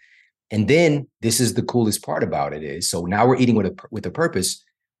health. And then this is the coolest part about it is, so now we're eating with a purpose.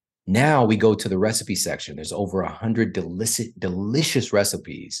 Now we go to the recipe section. There's over 100 delicious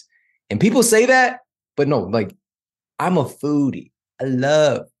recipes. And people say that, but no, like, I'm a foodie. I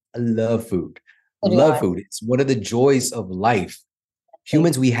love food. Love food. It's one of the joys of life.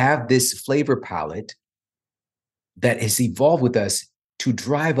 Humans, we have this flavor palette that has evolved with us to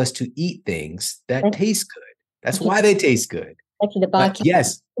drive us to eat things that taste good. That's why they taste good. Actually, the biochemical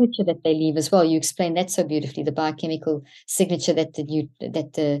signature that they leave as well. You explained that so beautifully. The biochemical signature that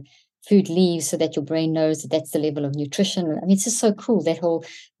the food leaves, so that your brain knows that that's the level of nutrition. I mean, it's just so cool, that whole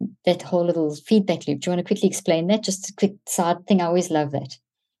little feedback loop. Do you want to quickly explain that? Just a quick side thing. I always love that.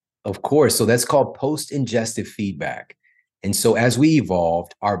 Of course. So that's called post-ingestive feedback. And so as we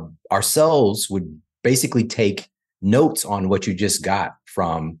evolved, our cells would basically take notes on what you just got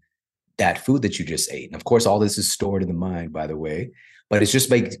from that food that you just ate. And of course, all this is stored in the mind, by the way, but it's just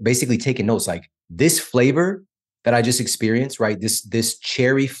basically taking notes, like, this flavor that I just experienced, right? This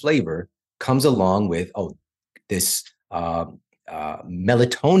cherry flavor comes along with, this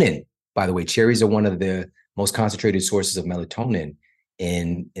melatonin. By the way, cherries are one of the most concentrated sources of melatonin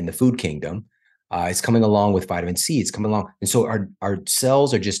in the food kingdom. It's coming along with vitamin C. It's coming along. And so our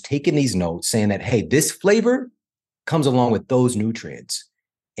cells are just taking these notes saying that, hey, this flavor comes along with those nutrients.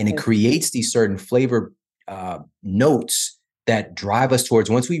 And it creates these certain flavor notes that drive us towards,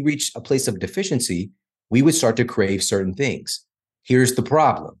 once we reach a place of deficiency, we would start to crave certain things. Here's the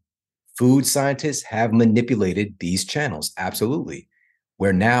problem. Food scientists have manipulated these channels, absolutely,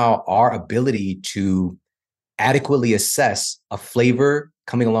 where now our ability to adequately assess a flavor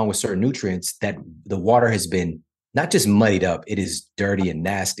coming along with certain nutrients, that the water has been not just muddied up, it is dirty and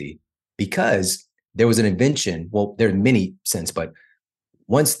nasty, because there was an invention. Well, there are many since, but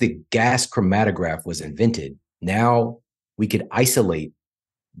once the gas chromatograph was invented, now we could isolate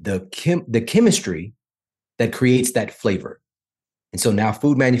the chemistry that creates that flavor. And so now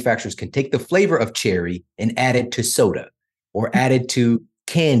food manufacturers can take the flavor of cherry and add it to soda, or add it to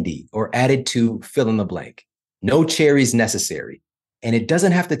candy, or add it to fill in the blank. No cherries necessary. And it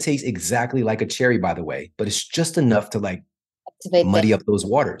doesn't have to taste exactly like a cherry, by the way, but it's just enough to like muddy up those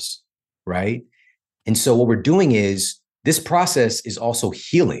waters, right? And so what we're doing is, this process is also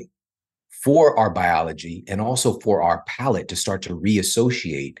healing for our biology and also for our palate to start to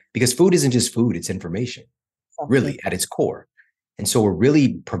reassociate, because food isn't just food, it's information, really, at its core. And so we're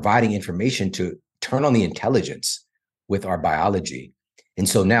really providing information to turn on the intelligence with our biology. And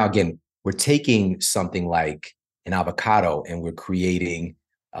so now, again, we're taking something like an avocado and we're creating,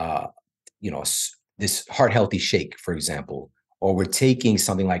 this heart healthy shake, for example, or we're taking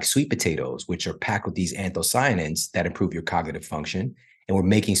something like sweet potatoes, which are packed with these anthocyanins that improve your cognitive function, and we're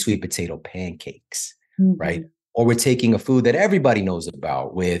making sweet potato pancakes, right? Or we're taking a food that everybody knows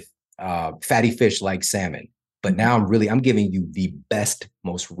about with fatty fish like salmon. But now I'm giving you the best,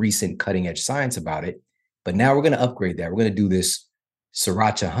 most recent cutting edge science about it. But now we're going to upgrade that. We're going to do this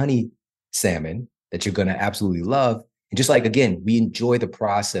sriracha honey salmon that you're going to absolutely love. And just like, again, we enjoy the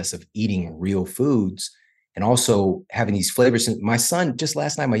process of eating real foods and also having these flavors. My son, just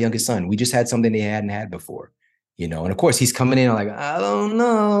last night, my youngest son, we just had something they hadn't had before, and of course he's coming in like, I don't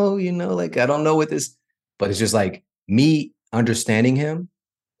know, like, I don't know what this, but it's just like me understanding him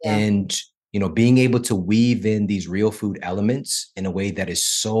and, being able to weave in these real food elements in a way that is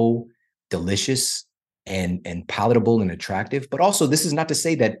so delicious and palatable and attractive. But also, this is not to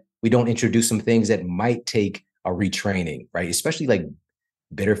say that we don't introduce some things that might take a retraining, right? Especially like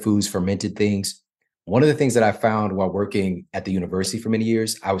bitter foods, fermented things. One of the things that I found while working at the university for many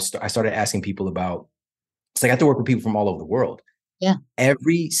years, I started asking people about, it's like I had to work with people from all over the world. Yeah.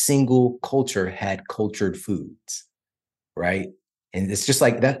 Every single culture had cultured foods, right? And it's just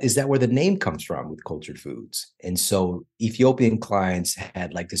like that. Is that where the name comes from with cultured foods? And so Ethiopian clients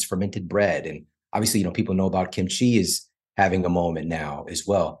had like this fermented bread. And obviously, people know about kimchi is having a moment now as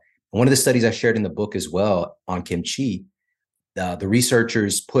well. And one of the studies I shared in the book as well on kimchi, the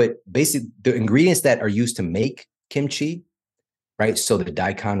researchers put basically the ingredients that are used to make kimchi, right? So the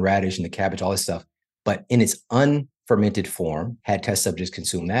daikon radish and the cabbage, all this stuff, but in its unfermented form, had test subjects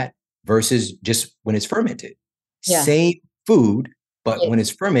consume that versus just when it's fermented. Yeah. Same food, but when it's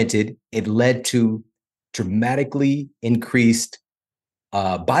fermented, it led to dramatically increased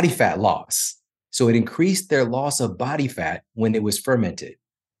body fat loss. So it increased their loss of body fat when it was fermented.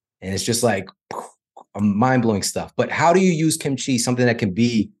 And it's just like mind-blowing stuff. But how do you use kimchi, something that can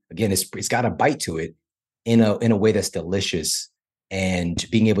be, again, it's got a bite to it in a way that's delicious, and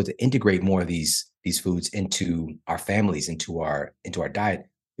being able to integrate more of these foods into our families, into our diet?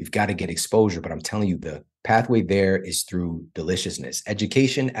 We've got to get exposure, but I'm telling you, the pathway there is through deliciousness.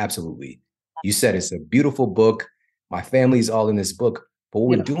 Education, absolutely. You said it's a beautiful book. My family's all in this book, but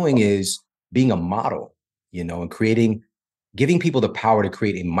what we're doing is being a model, and giving people the power to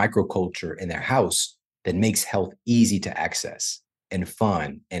create a microculture in their house that makes health easy to access and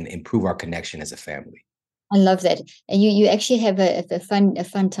fun and improve our connection as a family. I love that. And you actually have a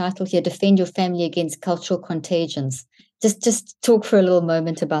fun title here: Defend Your Family Against Cultural Contagions. Just talk for a little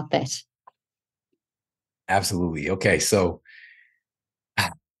moment about that. Absolutely. Okay. So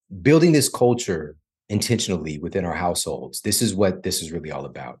building this culture intentionally within our households, this is what this is really all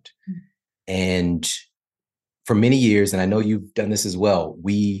about. And for many years, and I know you've done this as well,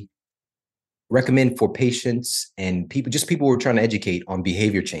 we recommend for patients and people who are trying to educate on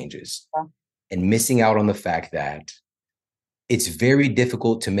behavior changes, and missing out on the fact that it's very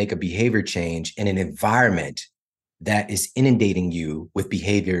difficult to make a behavior change in an environment that is inundating you with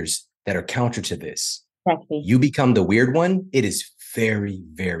behaviors that are counter to this. Exactly. You become the weird one. It is very,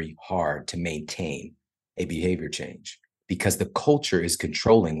 very hard to maintain a behavior change because the culture is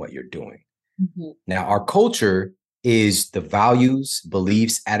controlling what you're doing. Now, our culture is the values,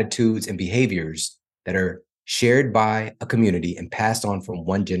 beliefs, attitudes, and behaviors that are shared by a community and passed on from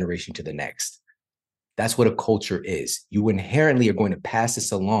one generation to the next. That's what a culture is. You inherently are going to pass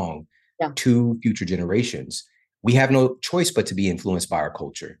this along to future generations. We have no choice but to be influenced by our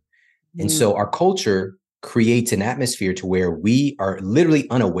culture. And so our culture creates an atmosphere to where we are literally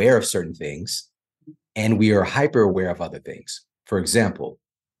unaware of certain things and we are hyper aware of other things. For example,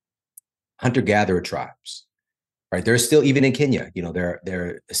 hunter-gatherer tribes, right? There's still, even in Kenya, there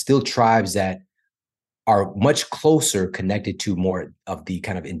are still tribes that are much closer connected to more of the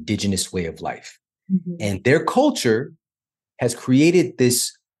kind of indigenous way of life. And their culture has created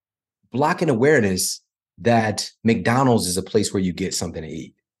this block in awareness that McDonald's is a place where you get something to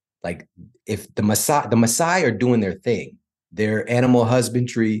eat. Like, if the Maasai are doing their thing, their animal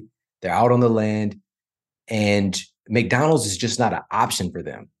husbandry, they're out on the land, and McDonald's is just not an option for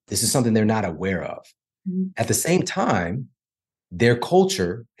them. This is something they're not aware of. At the same time, their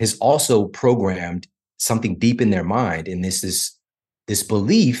culture has also programmed something deep in their mind, and this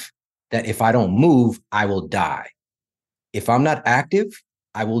belief that if I don't move, I will die. If I'm not active,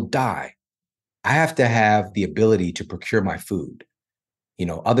 I will die. I have to have the ability to procure my food.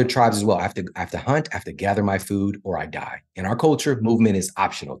 Other tribes as well. I have to hunt, I have to gather my food, or I die. In our culture, movement is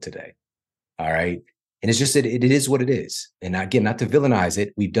optional today. All right. And it's just that it is what it is. And again, not to villainize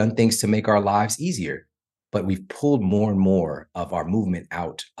it, we've done things to make our lives easier, but we've pulled more and more of our movement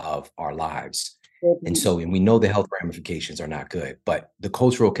out of our lives. And we know the health ramifications are not good, but the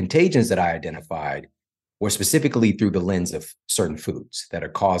cultural contagions that I identified were specifically through the lens of certain foods that are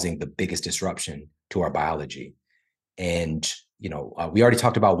causing the biggest disruption to our biology. And, we already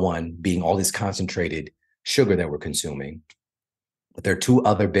talked about one being all this concentrated sugar that we're consuming, but there are two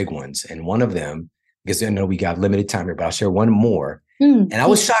other big ones. And one of them, because I know we got limited time here, but I'll share one more. And I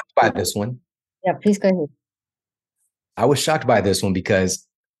was shocked by this one. Yeah, please go ahead. I was shocked by this one because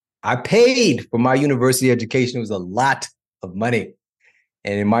I paid for my university education. It was a lot of money.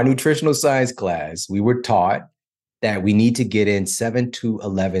 And in my nutritional science class, we were taught that we need to get in 7 to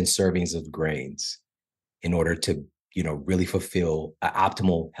 11 servings of grains in order to, really fulfill an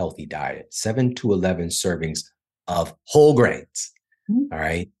optimal healthy diet. 7 to 11 servings of whole grains. All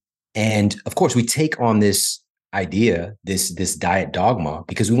right. And of course, we take on this idea, this diet dogma,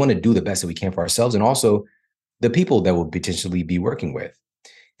 because we want to do the best that we can for ourselves and also the people that we'll potentially be working with.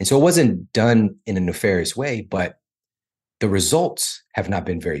 And so it wasn't done in a nefarious way, but the results have not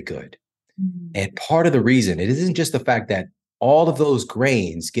been very good. And part of the reason, it isn't just the fact that all of those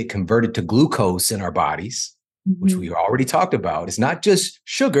grains get converted to glucose in our bodies, which we already talked about. It's not just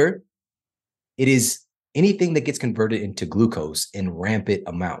sugar. It is anything that gets converted into glucose in rampant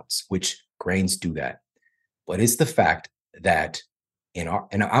amounts, which grains do that. But it's the fact that and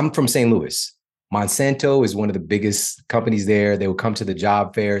I'm from St. Louis. Monsanto is one of the biggest companies there. They would come to the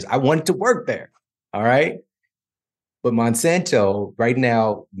job fairs. I wanted to work there. All right. But Monsanto, right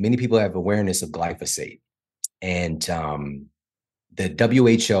now, many people have awareness of glyphosate. And the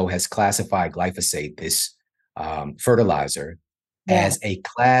WHO has classified glyphosate, this fertilizer, as a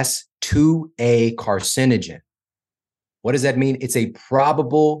class 2A carcinogen. What does that mean? It's a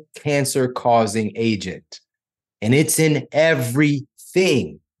probable cancer-causing agent. And it's in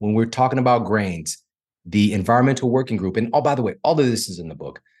everything when we're talking about grains. The Environmental Working Group, and by the way, all of this is in the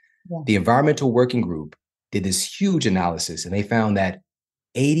book. Yeah. The Environmental Working Group did this huge analysis, and they found that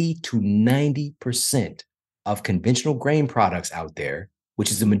 80 to 90% of conventional grain products out there, which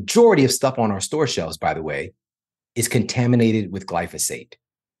is the majority of stuff on our store shelves, by the way, is contaminated with glyphosate.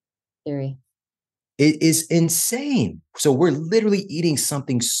 Theory. It is insane. So we're literally eating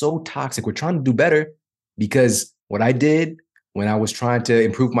something so toxic. We're trying to do better, because what I did when I was trying to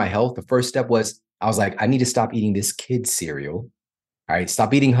improve my health, the first step was I was like, I need to stop eating this kid cereal. All right,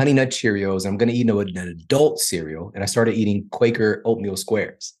 stop eating Honey Nut Cheerios. I'm going to eat an adult cereal. And I started eating Quaker oatmeal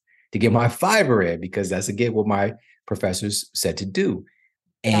squares to get my fiber in, because that's, again, what my professors said to do.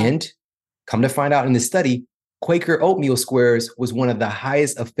 And come to find out in the study, Quaker oatmeal squares was one of the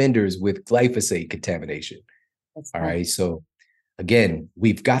highest offenders with glyphosate contamination. All right. So again,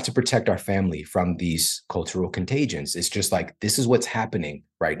 we've got to protect our family from these cultural contagions. It's just like, this is what's happening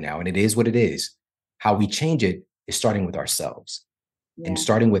right now. And it is what it is. How we change it is starting with ourselves and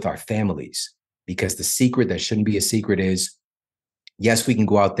starting with our families, because the secret that shouldn't be a secret is, yes, we can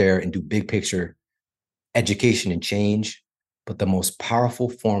go out there and do big picture education and change, but the most powerful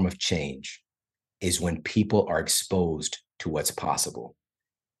form of change is when people are exposed to what's possible.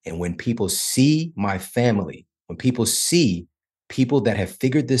 And when people see my family, when people see people that have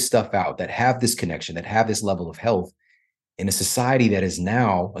figured this stuff out, that have this connection, that have this level of health in a society that is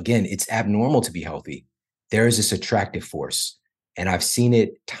now, again, it's abnormal to be healthy, there is this attractive force. And I've seen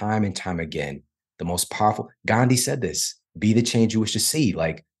it time and time again. The most powerful, Gandhi said this, be the change you wish to see.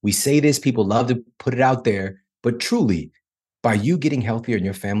 Like, we say this, people love to put it out there, but truly, by you getting healthier and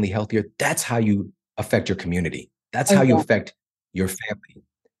your family healthier, that's how you affect your community. That's how you affect your family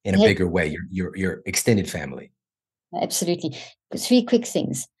in a bigger way, your extended family. Absolutely. 3 quick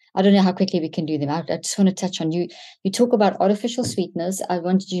things. I don't know how quickly we can do them. I just want to touch on you. You talk about artificial sweeteners. I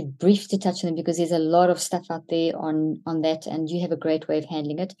wanted you briefly to touch on them because there's a lot of stuff out there on that, and you have a great way of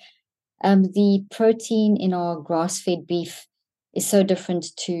handling it. The protein in our grass-fed beef is so different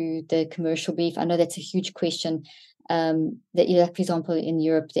to the commercial beef. I know that's a huge question. That, like, for example, in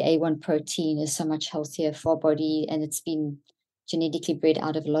Europe, the A1 protein is so much healthier for our body, and it's been genetically bred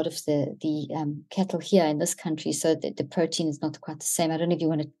out of a lot of the cattle here in this country, so that the protein is not quite the same. I don't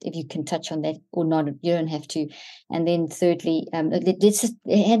know if you can touch on that or not. You don't have to. And then thirdly, let's just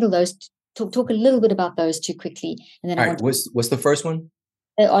handle those. Talk a little bit about those two quickly, and then all right. What's the first one?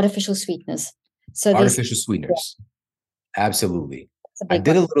 Artificial sweeteners. So artificial sweeteners. Yeah. Absolutely. I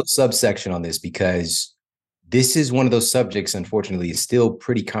did a little subsection on this because this is one of those subjects, unfortunately, is still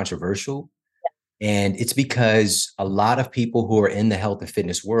pretty controversial. And it's because a lot of people who are in the health and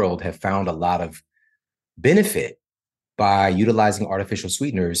fitness world have found a lot of benefit by utilizing artificial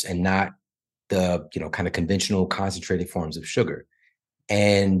sweeteners and not the, kind of conventional concentrated forms of sugar.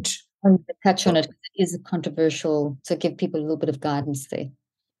 And touch on it, because it is controversial. So give people a little bit of guidance there.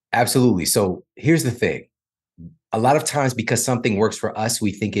 Absolutely. So here's the thing. A lot of times, because something works for us,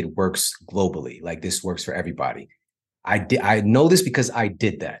 we think it works globally. Like this works for everybody. I know this because I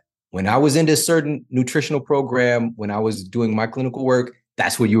did that. When I was into a certain nutritional program, when I was doing my clinical work,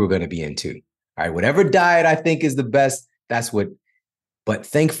 that's what you were going to be into. All right. Whatever diet I think is the best, that's what. But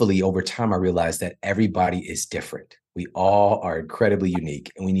thankfully, over time, I realized that everybody is different. We all are incredibly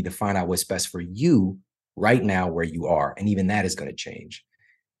unique, and we need to find out what's best for you right now where you are. And even that is going to change.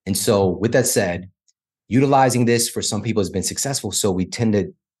 And so, with that said, utilizing this for some people has been successful. So we tend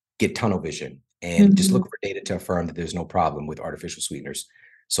to get tunnel vision and just look for data to affirm that there's no problem with artificial sweeteners.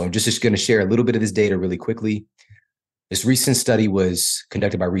 So I'm just going to share a little bit of this data really quickly. This recent study was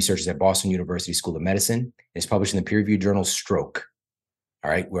conducted by researchers at Boston University School of Medicine. It's published in the peer-reviewed journal Stroke. All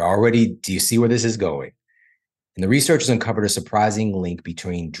right, do you see where this is going? And the researchers uncovered a surprising link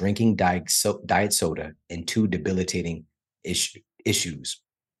between drinking diet soda and two debilitating issues.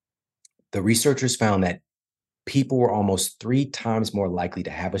 The researchers found that people were almost 3 times more likely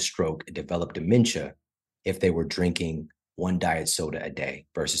to have a stroke and develop dementia if they were drinking one diet soda a day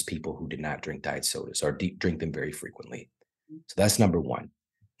versus people who did not drink diet sodas or drink them very frequently. So that's number one.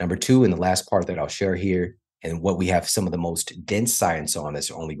 Number two, and the last part that I'll share here, and what we have some of the most dense science on that's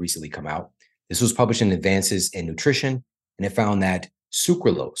only recently come out. This was published in Advances in Nutrition, and it found that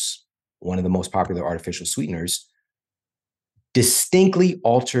sucralose, one of the most popular artificial sweeteners, distinctly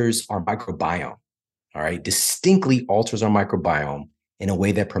alters our microbiome. All right, distinctly alters our microbiome in a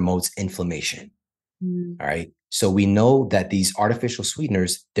way that promotes inflammation. All right. So we know that these artificial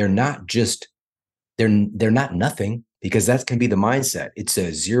sweeteners, they're not not nothing, because that can be the mindset. It's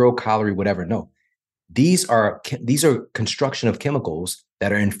a 0 calorie, whatever. No, these are construction of chemicals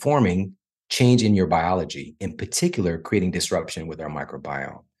that are informing change in your biology, in particular, creating disruption with our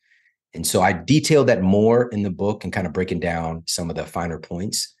microbiome. And so I detail that more in the book and kind of breaking down some of the finer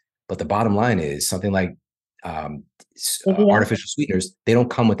points. But the bottom line is something like artificial sweeteners, they don't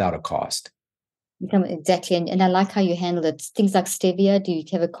come without a cost. Exactly. And I like how you handle it. Things like stevia. Do you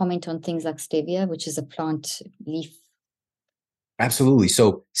have a comment on things like stevia, which is a plant leaf? Absolutely.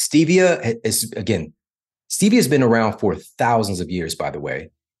 So stevia has been around for thousands of years, by the way.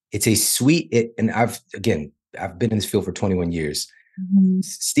 It's a sweet, and I've been in this field for 21 years.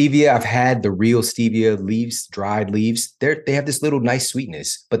 Stevia, I've had the real stevia leaves, dried leaves. They have this little nice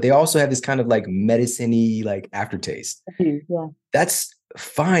sweetness, but they also have this kind of like medicine-y like aftertaste. Yeah. That's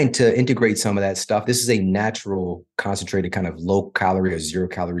fine to integrate some of that stuff. This is a natural, concentrated kind of low calorie or 0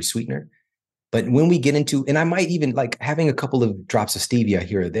 calorie sweetener. But when we get into, and I might even like having a couple of drops of stevia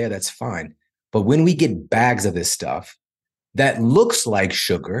here or there, that's fine. But when we get bags of this stuff that looks like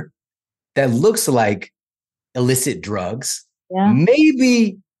sugar, that looks like illicit drugs,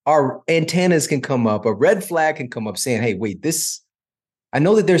 maybe our antennas can come up, a red flag can come up saying, hey, wait, I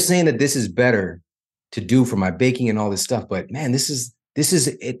know that they're saying that this is better to do for my baking and all this stuff, but man, this is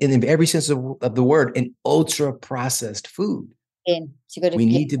in every sense of the word, an ultra processed food. We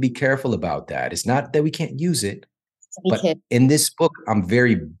need to be careful about that. It's not that we can't use it, but in this book, I'm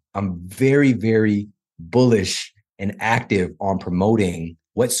very, very bullish and active on promoting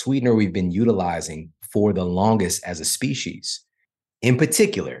what sweetener we've been utilizing for the longest as a species. In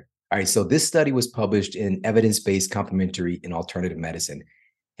particular, all right, so this study was published in Evidence-Based Complementary and Alternative Medicine,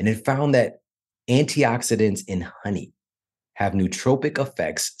 and it found that antioxidants in honey have nootropic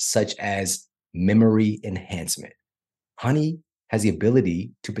effects such as memory enhancement. Honey has the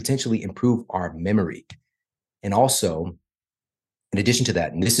ability to potentially improve our memory. And also, in addition to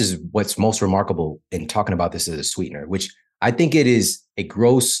that, and this is what's most remarkable in talking about this as a sweetener, which I think it is a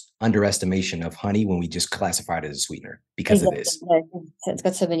gross underestimation of honey when we just classify it as a sweetener because of this. It's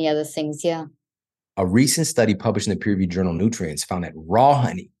got so many other things, yeah. A recent study published in the peer-reviewed journal Nutrients found that raw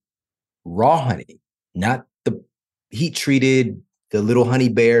honey, not the heat-treated, the little honey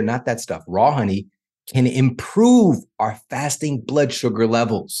bear, not that stuff, raw honey can improve our fasting blood sugar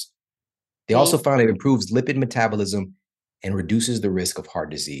levels. They also found it improves lipid metabolism and reduces the risk of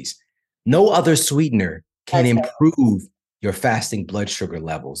heart disease. No other sweetener can improve your fasting blood sugar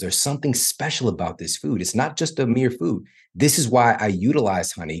levels. There's something special about this food. It's not just a mere food. This is why I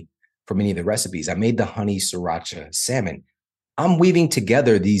utilize honey for many of the recipes. I made the honey sriracha salmon. I'm weaving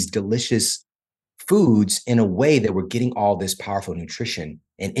together these delicious foods in a way that we're getting all this powerful nutrition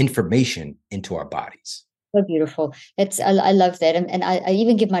and information into our bodies. So beautiful. I love that. And I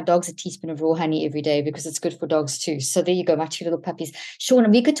even give my dogs a teaspoon of raw honey every day because it's good for dogs too. So there you go, my two little puppies.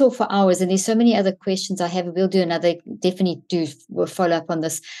 Shawn, we could talk for hours, and there's so many other questions I have. We'll do another, we'll follow up on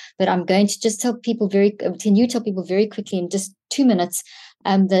this. But I'm going to just can you tell people very quickly in just 2 minutes,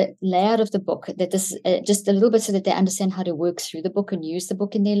 the layout of the book, that this just a little bit so that they understand how to work through the book and use the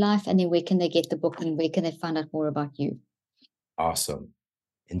book in their life, and then where can they get the book and where can they find out more about you? Awesome.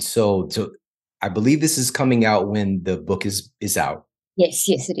 And so I believe this is coming out when the book is out. Yes,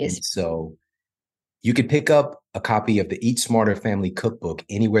 it is. And so you could pick up a copy of the Eat Smarter Family Cookbook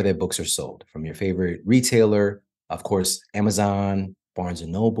anywhere that books are sold, from your favorite retailer, of course, Amazon, Barnes &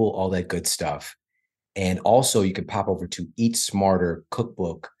 Noble, all that good stuff. And also you can pop over to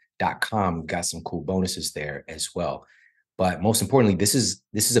eatsmartercookbook.com. We've got some cool bonuses there as well. But most importantly, this is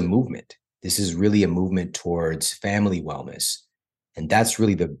a movement. This is really a movement towards family wellness. And that's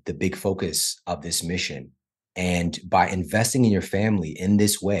really the big focus of this mission. And by investing in your family in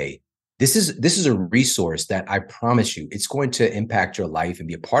this way, this is a resource that I promise you, it's going to impact your life and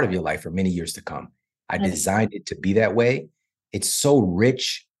be a part of your life for many years to come. I designed it to be that way. It's so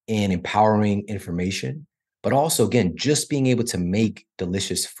rich in empowering information, but also, again, just being able to make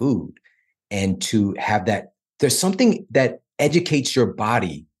delicious food and to have that, there's something that educates your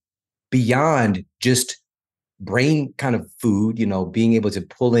body beyond just brain kind of food, being able to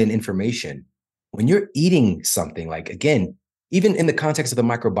pull in information. When you're eating something, like, again, even in the context of the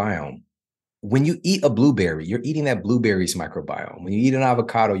microbiome, when you eat a blueberry, you're eating that blueberry's microbiome. When you eat an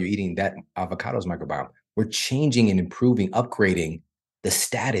avocado, you're eating that avocado's microbiome. We're changing and improving, upgrading the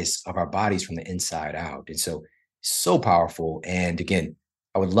status of our bodies from the inside out. And so powerful. And again,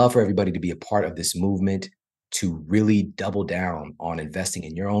 I would love for everybody to be a part of this movement, to really double down on investing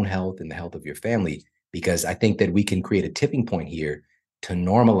in your own health and the health of your family, because I think that we can create a tipping point here to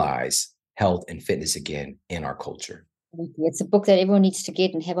normalize health and fitness again in our culture. It's a book that everyone needs to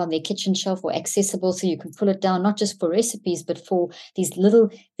get and have on their kitchen shelf, or accessible, so you can pull it down, not just for recipes, but for these little,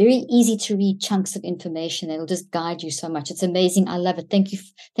 very easy to read chunks of information that'll just guide you so much. It's amazing. I love it. Thank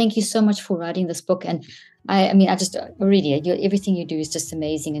you so much for writing this book. And I just already, everything you do is just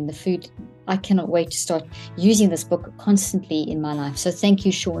amazing. And the food, I cannot wait to start using this book constantly in my life. So thank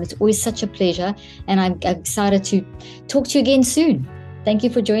you, Shawn. It's always such a pleasure. And I'm excited to talk to you again soon. Thank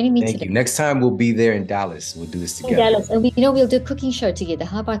you for joining me today. Thank you. Next time we'll be there in Dallas. We'll do this together. Dallas. And we'll do a cooking show together.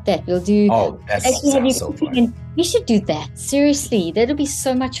 How about that? We'll do. Oh, that sounds so fun. And we should do that. Seriously, that'll be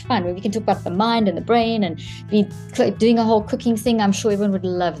so much fun. Where we can talk about the mind and the brain and be doing a whole cooking thing. I'm sure everyone would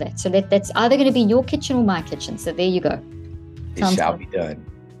love that. So that's either going to be in your kitchen or my kitchen. So there you go. It shall be done.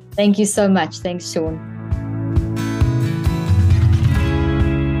 Thank you so much. Thanks, Shawn.